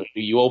 Mm-hmm.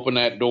 You open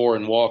that door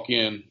and walk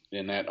in,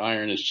 and that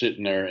iron is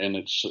sitting there,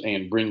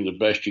 and bring the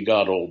best you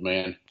got, old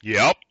man.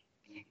 Yep.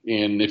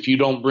 And if you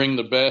don't bring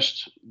the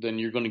best, then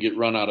you're going to get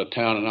run out of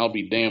town, and I'll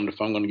be damned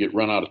if I'm going to get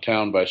run out of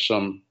town by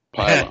some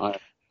pile of iron.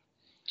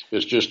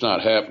 It's just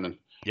not happening.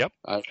 Yep.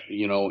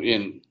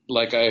 You've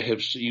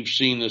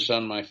seen this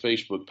on my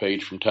Facebook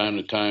page from time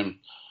to time.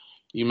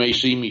 You may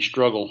see me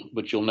struggle,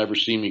 but you'll never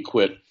see me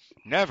quit.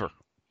 Never.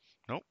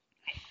 Nope.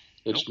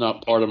 It's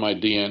not part of my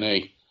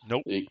DNA.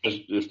 Nope. Because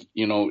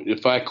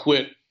if I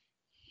quit,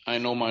 I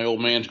know my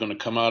old man's going to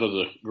come out of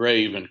the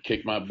grave and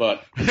kick my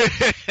butt.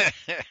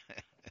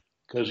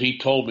 Because he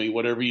told me,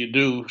 whatever you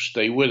do,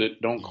 stay with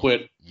it. Don't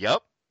quit.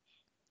 Yep.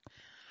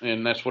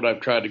 And that's what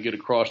I've tried to get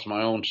across to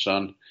my own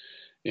son.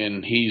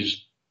 And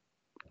he's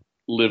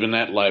living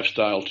that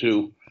lifestyle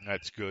too.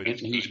 That's good. And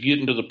he's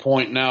getting to the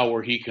point now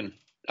where he can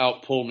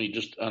outpull me.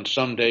 Just on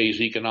some days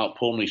he can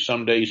outpull me.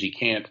 Some days he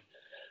can't.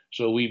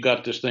 So we've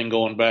got this thing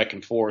going back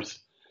and forth.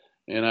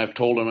 And I've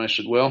told him, I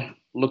said, well,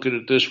 look at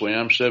it this way.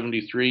 I'm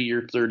 73,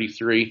 you're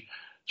 33.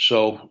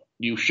 So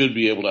you should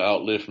be able to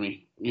outlift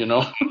me,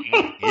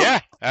 Yeah,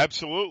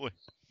 absolutely.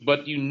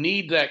 But you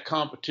need that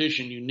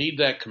competition. You need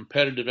that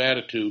competitive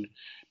attitude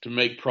to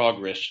make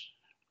progress.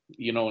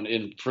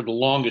 And for the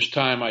longest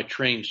time, I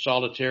trained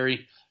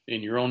solitary,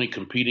 and you're only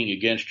competing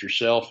against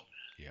yourself.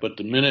 Yeah. But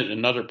the minute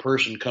another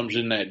person comes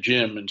in that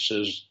gym and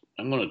says,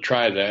 I'm going to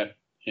try that,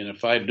 and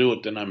if I do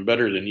it, then I'm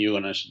better than you.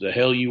 And I said, the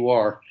hell you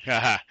are.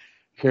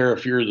 Care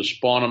if you're the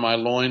spawn of my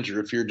loins or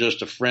if you're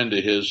just a friend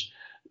of his,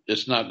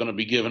 it's not going to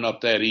be given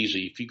up that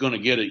easy. If you're going to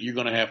get it, you're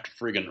going to have to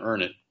friggin'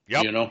 earn it.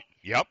 Yep.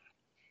 Yep.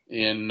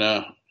 And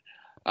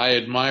I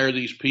admire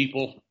these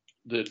people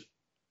that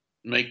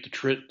make the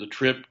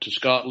trip to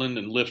Scotland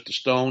and lift the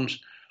stones.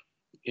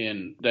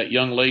 And that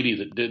young lady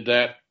that did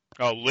that.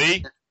 Oh,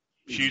 Lee?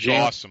 She's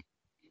awesome.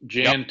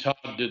 Jan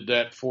Todd did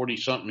that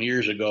 40-something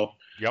years ago.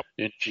 Yep.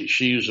 And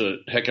she's a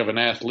heck of an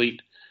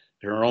athlete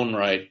in her own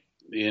right.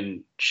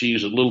 And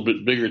she's a little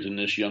bit bigger than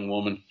this young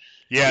woman.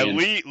 Yeah, and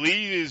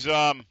Lee is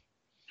I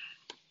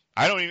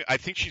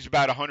think she's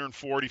about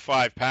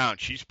 145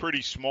 pounds. She's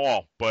pretty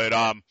small, but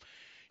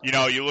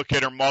you look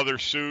at her mother,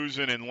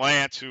 Susan, and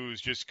Lance, who's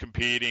just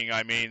competing.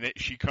 I mean,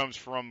 she comes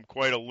from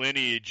quite a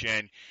lineage,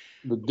 and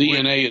the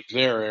DNA is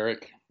there,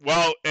 Eric.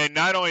 Well, and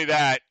not only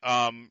that,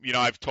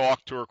 I've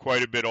talked to her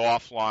quite a bit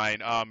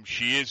offline.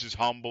 She is as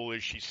humble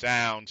as she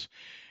sounds,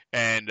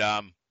 and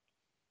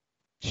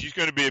she's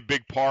going to be a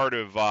big part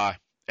of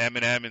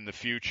M&M in the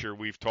future.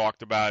 We've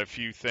talked about a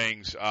few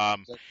things.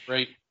 That's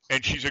great.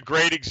 And she's a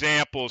great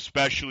example,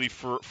 especially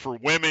for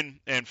women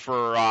and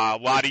for a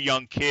lot of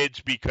young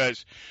kids,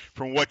 because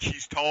from what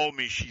she's told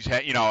me, she's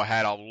had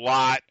a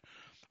lot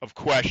of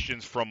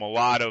questions from a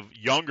lot of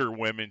younger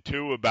women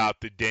too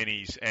about the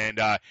Denny's. And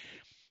I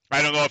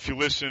don't know if you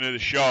listen to the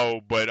show,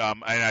 but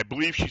and I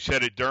believe she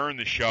said it during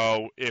the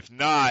show. If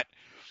not,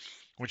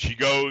 when she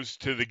goes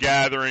to the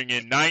gathering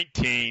in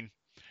 19,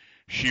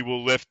 she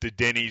will lift the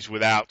Denny's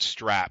without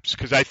straps,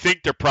 because I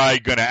think they're probably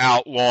going to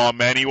outlaw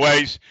them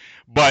anyways.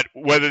 But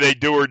whether they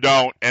do or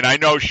don't, and I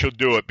know she'll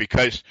do it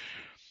because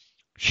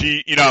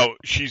she's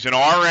an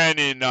RN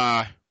in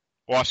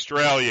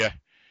Australia,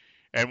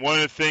 and one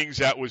of the things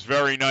that was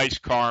very nice,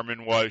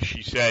 Carmen, was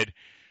she said,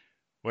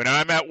 when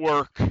I'm at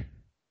work,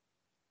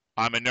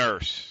 I'm a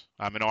nurse.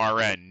 I'm an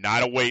RN,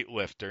 not a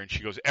weightlifter. And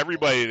she goes,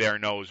 everybody there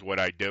knows what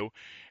I do.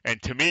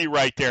 And to me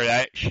right there,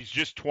 that she's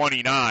just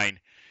 29,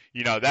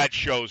 that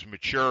shows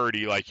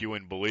maturity like you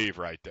wouldn't believe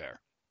right there.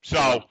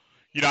 So,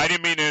 I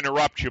didn't mean to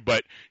interrupt you,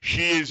 but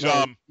she is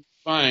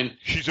fine.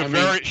 She's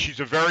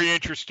a very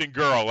interesting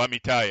girl. Let me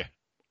tell you,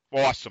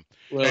 awesome.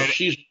 Well,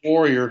 she's a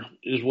warrior,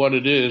 is what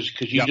it is,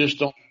 because you just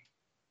don't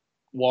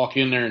walk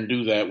in there and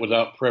do that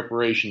without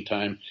preparation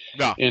time.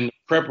 No. And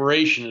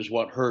preparation is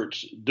what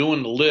hurts.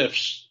 Doing the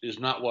lifts is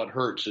not what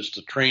hurts. It's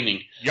the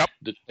training. Yep.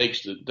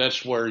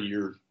 That's where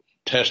you're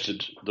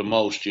tested the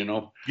most.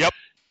 Yep.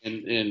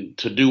 And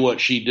to do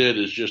what she did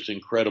is just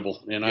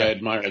incredible, and I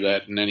admire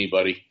that in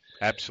anybody.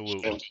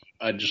 Absolutely. So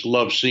I just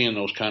love seeing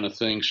those kind of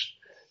things.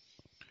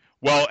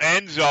 Well,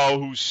 Enzo,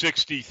 who's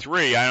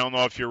 63, I don't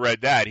know if you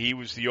read that. He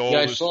was the oldest.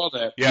 Yeah, I saw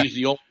that. Yeah. He's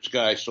the oldest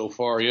guy so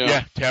far. Yeah.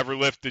 Yeah, to ever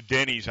lift the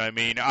Denny's. I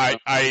mean,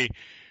 I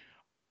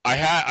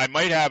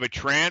might have a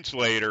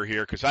translator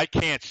here because I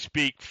can't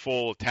speak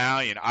full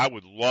Italian. I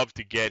would love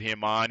to get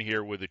him on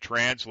here with a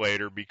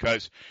translator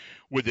because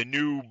with the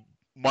new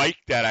mic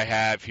that I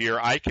have here,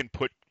 I can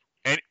put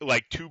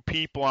like two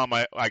people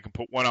I can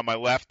put one on my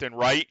left and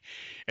right,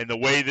 and the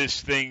way this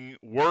thing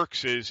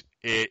works is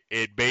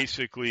it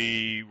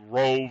basically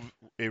roves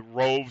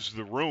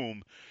the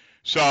room.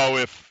 So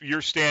if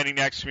you're standing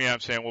next to me, I'm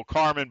saying, well,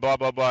 Carmen, blah,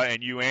 blah, blah,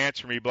 and you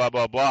answer me, blah,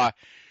 blah, blah,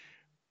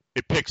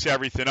 it picks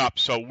everything up.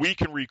 So we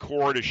can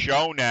record a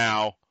show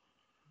now.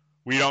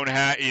 We don't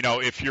have,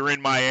 if you're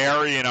in my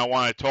area and I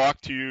want to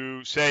talk to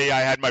you, say I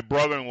had my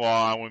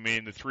brother-in-law on with me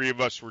and the three of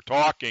us were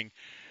talking,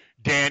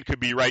 Dan could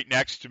be right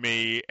next to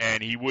me,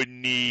 and he wouldn't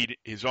need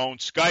his own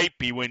Skype.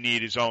 He wouldn't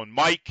need his own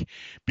mic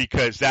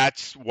because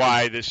that's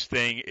why this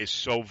thing is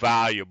so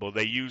valuable.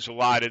 They use a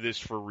lot of this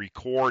for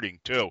recording,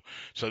 too.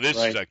 So this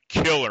is a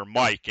killer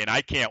mic, and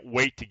I can't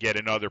wait to get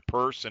another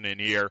person in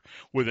here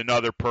with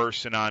another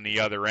person on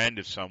the other end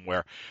of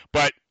somewhere.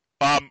 But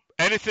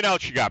anything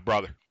else you got,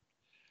 brother?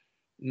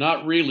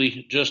 Not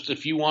really. Just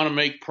if you want to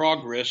make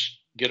progress,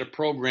 get a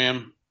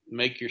program.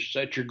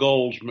 Set your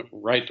goals,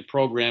 write the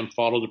program,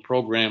 follow the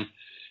program,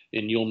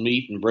 and you'll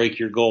meet and break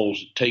your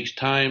goals. It takes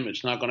time.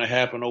 It's not going to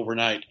happen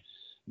overnight.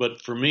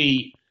 But for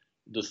me,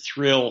 the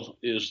thrill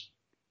is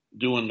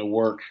doing the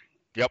work.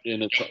 Yep.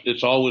 And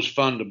it's always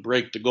fun to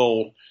break the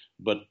goal,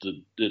 but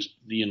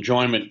the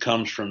enjoyment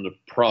comes from the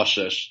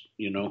process,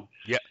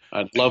 Yeah.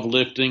 I love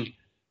lifting,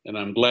 and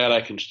I'm glad I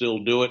can still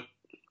do it.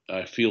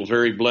 I feel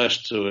very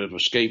blessed to have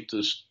escaped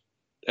this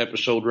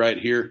episode right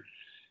here.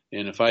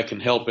 And if I can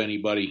help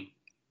anybody,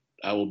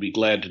 I will be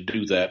glad to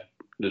do that.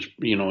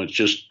 It's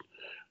just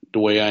the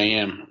way I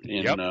am.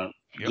 And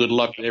good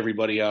luck to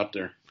everybody out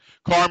there.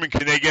 Carmen,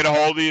 can they get a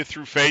hold of you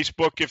through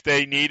Facebook if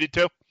they needed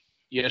to?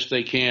 Yes,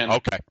 they can.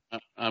 Okay.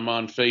 I'm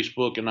on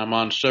Facebook, and I'm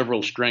on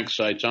several strength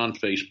sites on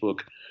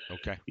Facebook.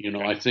 Okay.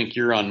 I think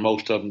you're on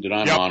most of them that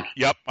I'm on.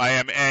 Yep, I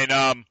am.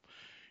 And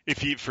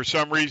if you, for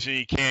some reason,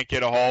 you can't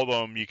get a hold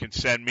of them, you can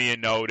send me a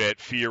note at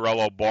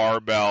Fiorillo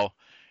Barbell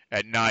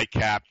at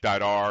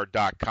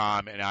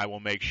NICAP.R.com, and I will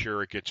make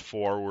sure it gets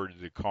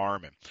forwarded to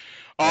Carmen.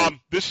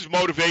 This is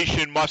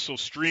Motivation Muscle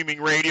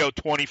Streaming Radio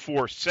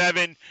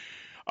 24/7.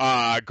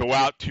 Go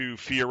out to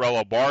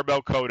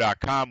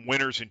FiorilloBarbellCo.com,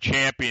 Winners and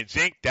Champions,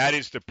 Inc. That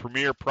is the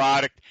premier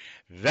product.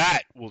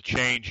 That will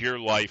change your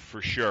life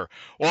for sure.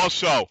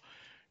 Also,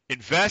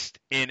 invest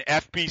in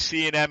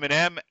FPC and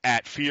M&M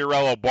at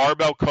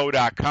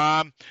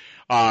FiorilloBarbellCo.com.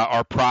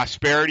 Our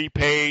prosperity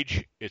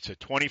page, it's a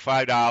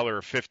 $25,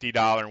 a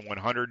 $50, and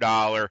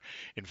 $100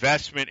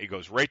 investment. It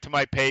goes right to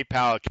my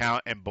PayPal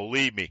account, and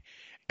believe me,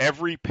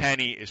 every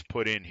penny is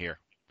put in here.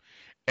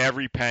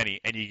 Every penny.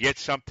 And you get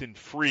something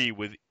free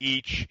with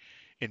each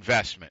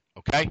investment,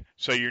 okay?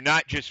 So you're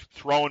not just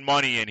throwing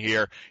money in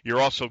here. You're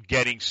also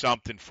getting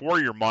something for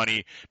your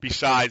money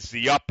besides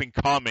the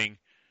up-and-coming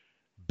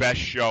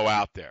best show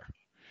out there.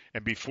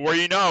 And before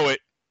you know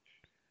it,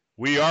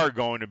 we are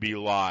going to be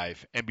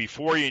live. And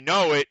before you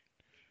know it,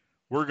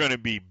 we're going to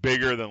be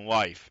bigger than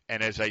life.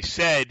 And as I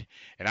said,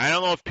 and I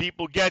don't know if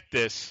people get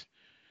this,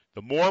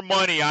 the more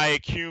money I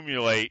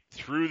accumulate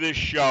through this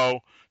show,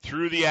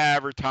 through the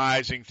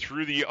advertising,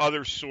 through the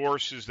other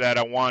sources that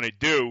I want to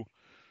do,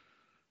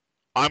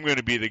 I'm going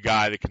to be the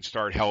guy that can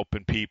start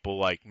helping people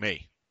like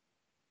me.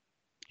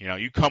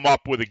 You come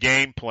up with a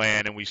game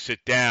plan and we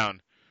sit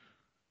down.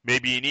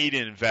 Maybe you need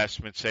an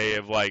investment, say,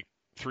 of like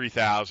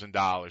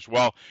 $3,000.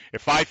 Well,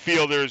 if I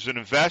feel there's an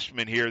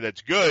investment here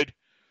that's good,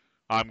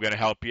 I'm going to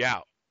help you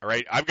out. All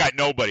right. I've got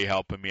nobody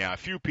helping me out. A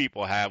few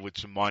people have with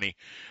some money,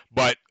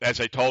 but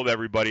as I told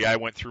everybody, I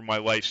went through my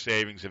life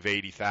savings of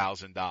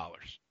 $80,000.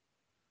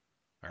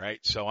 All right.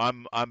 So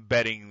I'm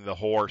betting the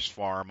horse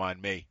farm on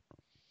me.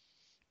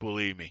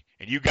 Believe me.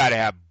 And you got to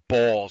have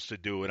balls to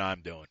do what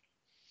I'm doing.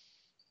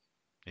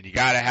 And you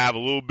got to have a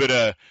little bit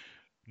of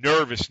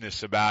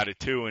nervousness about it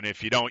too, and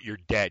if you don't, you're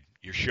dead.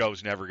 Your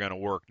show's never going to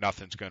work.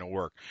 Nothing's going to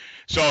work.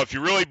 So if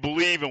you really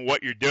believe in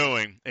what you're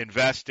doing,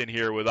 invest in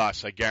here with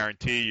us. I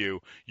guarantee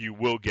you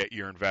will get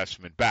your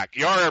investment back.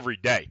 You are every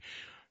day.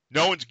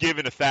 No one's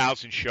giving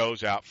 1,000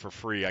 shows out for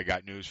free. I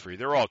got news for you.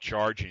 They're all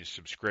charging a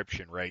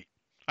subscription rate.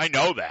 I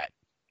know that.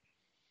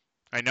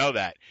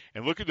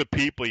 And look at the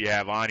people you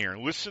have on here.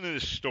 And listen to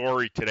this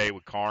story today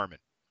with Carmen.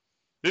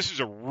 This is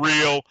a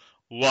real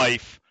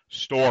life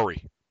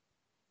story.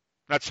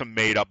 not some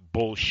made-up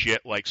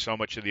bullshit like so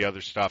much of the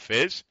other stuff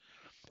is.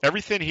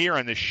 Everything here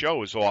on this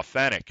show is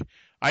authentic.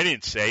 I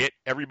didn't say it.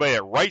 Everybody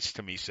that writes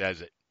to me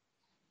says it.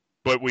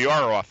 But we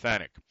are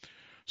authentic.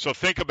 So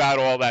think about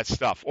all that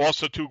stuff.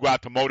 Also, too, go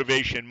out to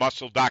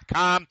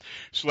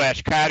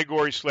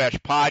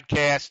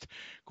motivationmuscle.com/category/podcast.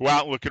 Go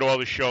out and look at all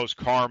the shows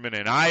Carmen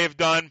and I have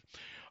done.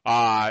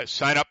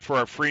 Sign up for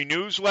our free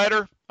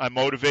newsletter on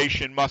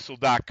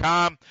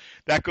motivationmuscle.com.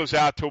 That goes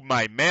out to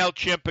my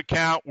MailChimp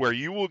account where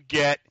you will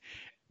get,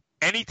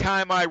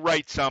 anytime I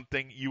write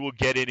something, you will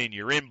get it in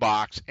your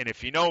inbox. And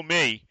if you know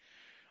me,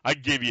 I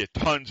give you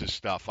tons of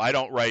stuff. I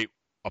don't write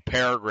a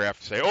paragraph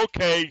and say,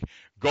 okay,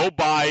 go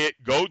buy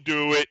it, go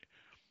do it.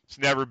 It's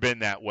never been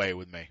that way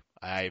with me.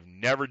 I've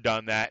never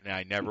done that, and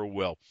I never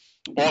will.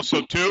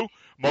 Also, too,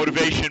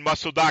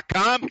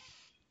 motivationmuscle.com.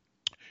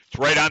 It's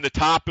right on the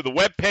top of the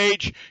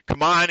webpage.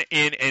 Come on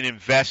in and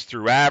invest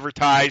through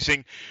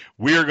advertising.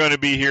 We're going to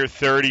be here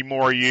 30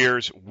 more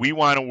years. We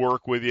want to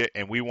work with you,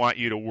 and we want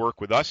you to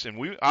work with us.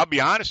 And I'll be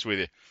honest with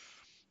you.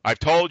 I've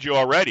told you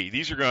already,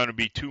 these are going to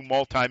be two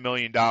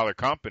multi-million-dollar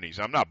companies.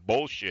 I'm not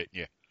bullshitting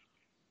you.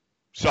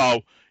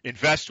 So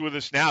invest with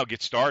us now.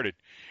 Get started.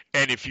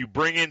 And if you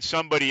bring in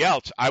somebody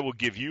else, I will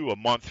give you a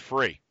month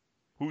free.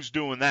 Who's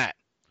doing that?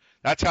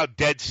 That's how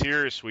dead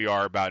serious we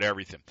are about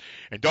everything.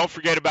 And don't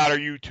forget about our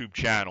YouTube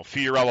channel,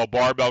 Fiorillo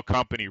Barbell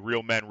Company,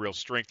 Real Men, Real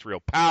Strength,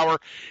 Real Power.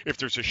 If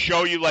there's a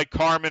show you like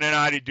Carmen and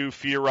I to do,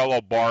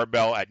 Fiorillo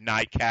Barbell at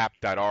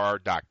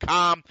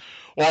NICAP.RR.com.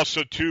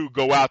 Also, too,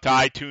 go out to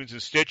iTunes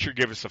and Stitcher.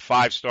 Give us a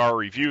 5-star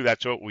review.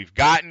 That's what we've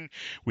gotten.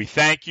 We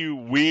thank you.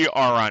 We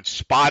are on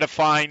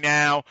Spotify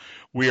now.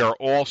 We are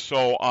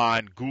also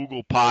on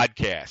Google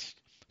Podcasts.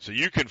 So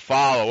you can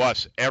follow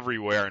us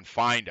everywhere and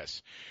find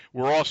us.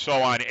 We're also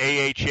on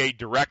AHA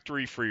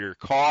Directory for your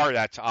car.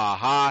 That's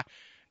AHA.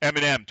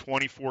 M&M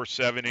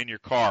 24/7 in your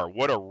car.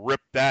 What a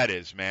rip that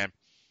is, man.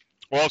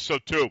 Also,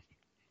 too,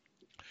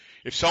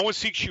 if someone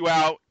seeks you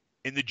out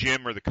in the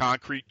gym or the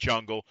concrete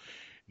jungle,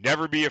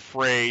 never be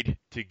afraid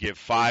to give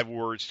 5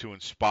 words to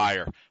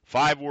inspire.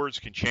 5 words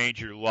can change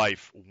your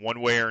life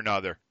one way or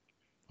another.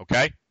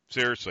 Okay?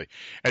 Seriously.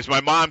 As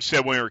my mom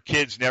said when we were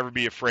kids, never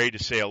be afraid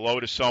to say hello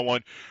to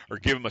someone or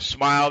give them a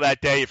smile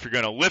that day. If you're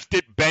going to lift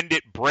it, bend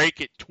it,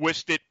 break it,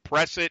 twist it,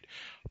 press it,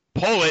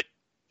 pull it,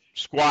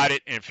 squat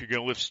it, and if you're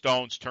going to lift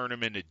stones, turn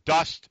them into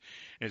dust.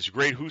 And as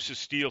great Husa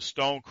Steel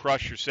Stone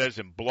Crusher says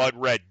in Blood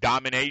Red,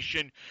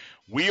 domination.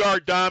 We are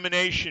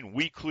domination.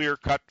 We clear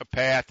cut the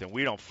path, and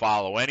we don't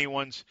follow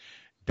anyone's.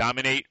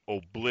 Dominate,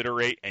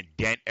 obliterate, and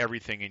dent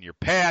everything in your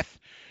path.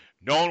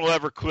 No one will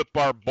ever clip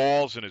our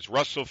balls, and as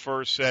Russell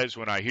Furr says,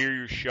 when I hear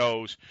your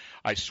shows,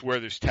 I swear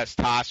there's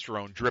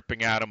testosterone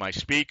dripping out of my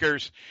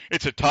speakers.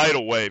 It's a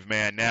tidal wave,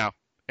 man, now,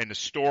 and the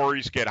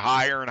stories get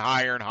higher and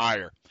higher and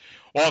higher.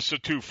 Also,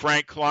 too,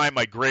 Frank Klein,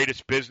 my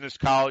greatest business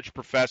college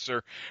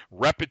professor,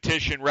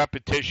 repetition,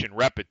 repetition,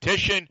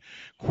 repetition.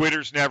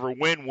 Quitters never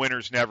win,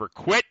 winners never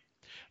quit.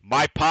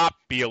 My pop,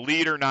 be a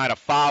leader, not a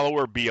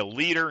follower. Be a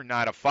leader,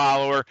 not a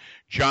follower.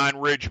 John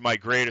Ridge, my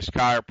greatest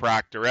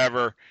chiropractor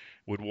ever,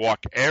 would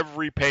walk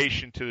every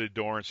patient to the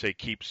door and say,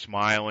 keep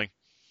smiling.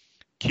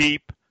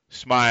 Keep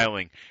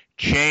smiling.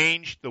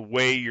 Change the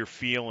way you're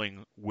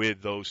feeling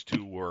with those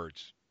 2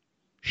 words.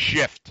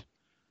 Shift.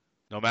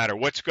 No matter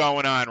what's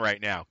going on right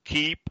now.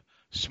 Keep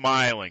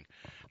smiling.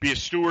 Be a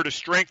steward of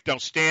strength.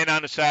 Don't stand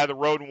on the side of the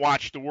road and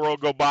watch the world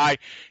go by.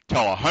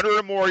 Tell 100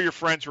 or more of your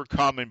friends we're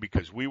coming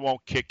because we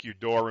won't kick your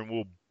door and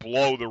we'll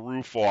blow the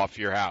roof off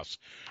your house.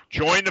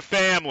 Join the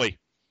family.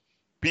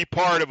 Be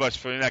part of us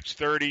for the next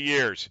 30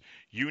 years.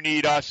 You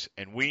need us,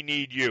 and we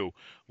need you.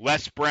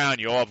 Les Brown,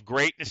 you all have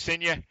greatness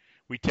in you.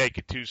 We take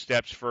it 2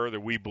 steps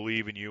further. We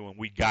believe in you, and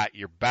we got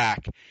your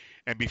back.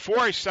 And before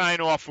I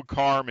sign off with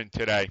Carmen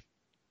today,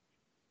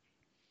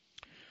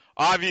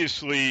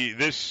 obviously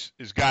this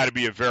has got to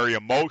be a very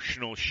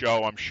emotional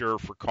show, I'm sure,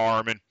 for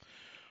Carmen.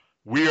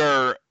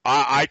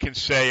 I can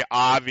say,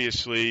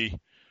 obviously,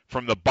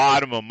 from the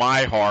bottom of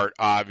my heart,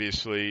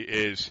 obviously,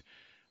 is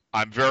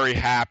I'm very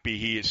happy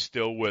he is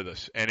still with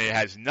us. And it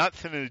has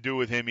nothing to do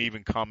with him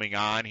even coming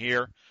on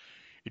here.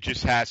 It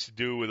just has to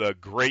do with a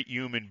great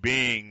human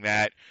being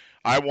that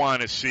I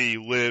want to see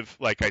live,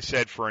 like I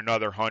said, for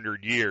another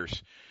 100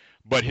 years.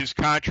 But his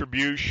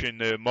contribution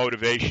to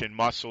Motivation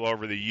Muscle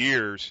over the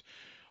years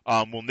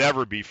will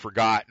never be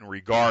forgotten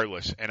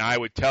regardless. And I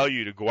would tell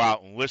you to go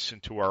out and listen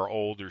to our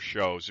older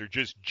shows. They're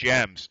just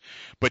gems.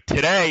 But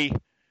today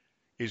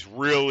is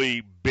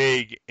really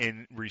big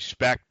in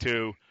respect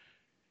to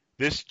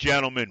this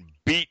gentleman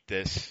beat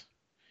this,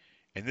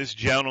 and this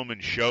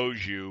gentleman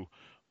shows you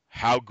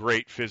how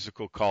great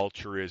physical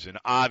culture is. And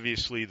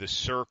obviously the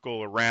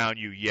circle around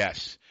you,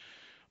 yes.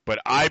 But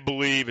I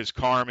believe, as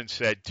Carmen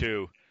said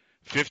too,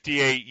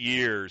 58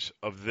 years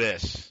of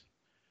this,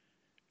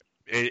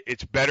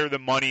 it's better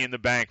than money in the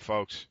bank,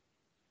 folks.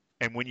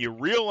 And when you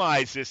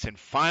realize this and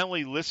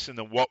finally listen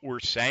to what we're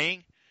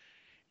saying,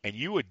 and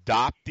you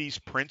adopt these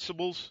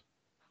principles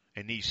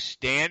and these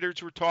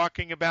standards we're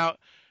talking about,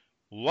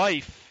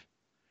 life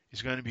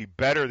is going to be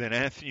better than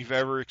anything you've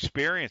ever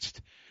experienced.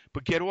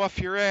 But get off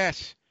your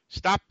ass.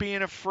 Stop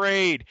being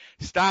afraid.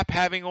 Stop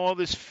having all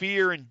this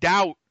fear and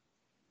doubt.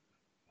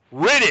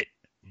 Rid it.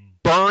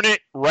 Burn it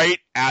right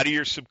out of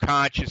your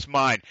subconscious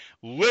mind.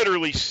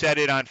 Literally set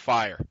it on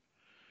fire.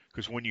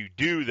 Because when you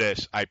do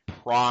this, I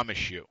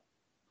promise you,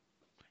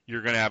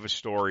 you're going to have a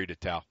story to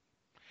tell.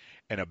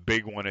 And a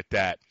big one at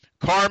that.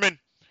 Carmen,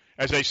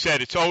 as I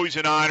said, it's always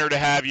an honor to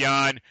have you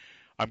on.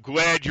 I'm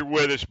glad you're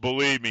with us,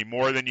 believe me,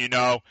 more than you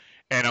know.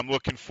 And I'm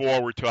looking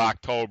forward to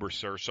October,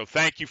 sir. So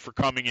thank you for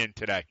coming in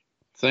today.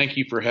 Thank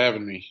you for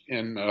having me.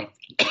 And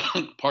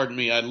pardon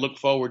me, I look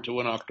forward to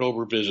an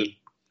October visit.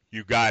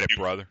 You got it,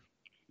 brother.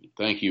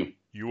 Thank you.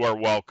 You are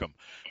welcome.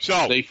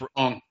 So, stay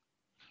strong.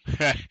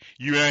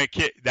 You ain't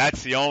kidding.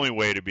 That's the only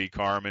way to be,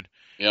 Carmen.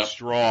 Yeah.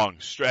 Strong,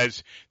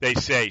 as they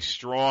say,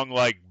 strong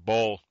like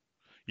bull.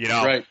 You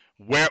know, right.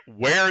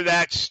 Wear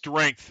that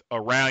strength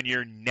around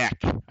your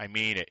neck. I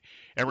mean it.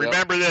 And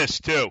remember this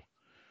too.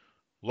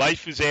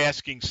 Life is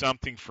asking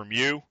something from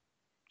you.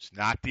 It's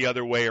not the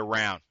other way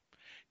around.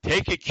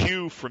 Take a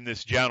cue from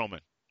this gentleman.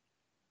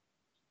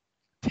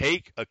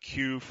 Take a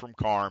cue from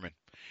Carmen.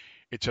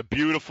 It's a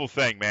beautiful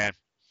thing, man,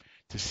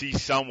 to see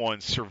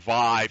someone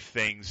survive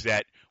things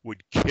that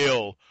would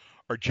kill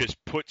or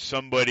just put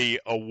somebody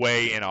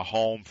away in a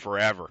home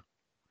forever.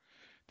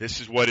 This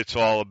is what it's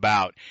all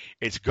about.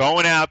 It's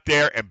going out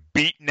there and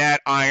beating that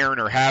iron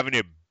or having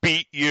it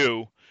beat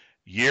you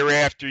year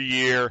after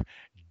year,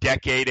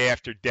 decade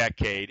after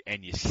decade,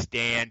 and you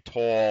stand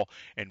tall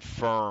and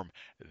firm.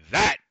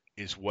 That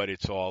is what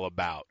it's all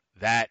about.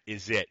 That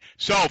is it.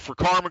 So for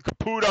Carmen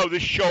Caputo,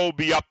 this show will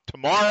be up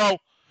tomorrow.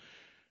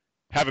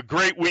 Have a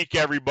great week,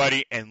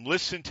 everybody, and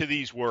listen to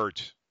these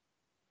words.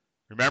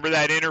 Remember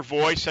that inner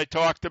voice I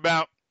talked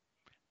about?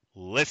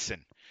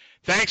 Listen.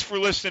 Thanks for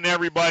listening,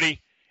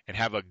 everybody, and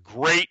have a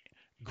great,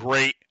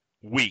 great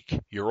week.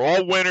 You're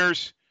all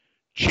winners,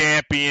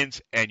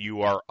 champions, and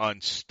you are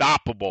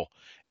unstoppable.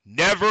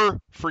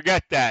 Never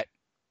forget that.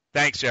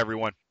 Thanks,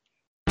 everyone.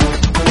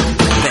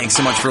 Thanks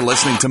so much for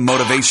listening to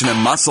Motivation and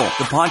Muscle,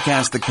 the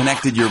podcast that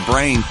connected your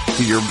brain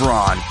to your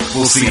brawn.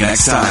 We'll see you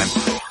next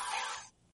time.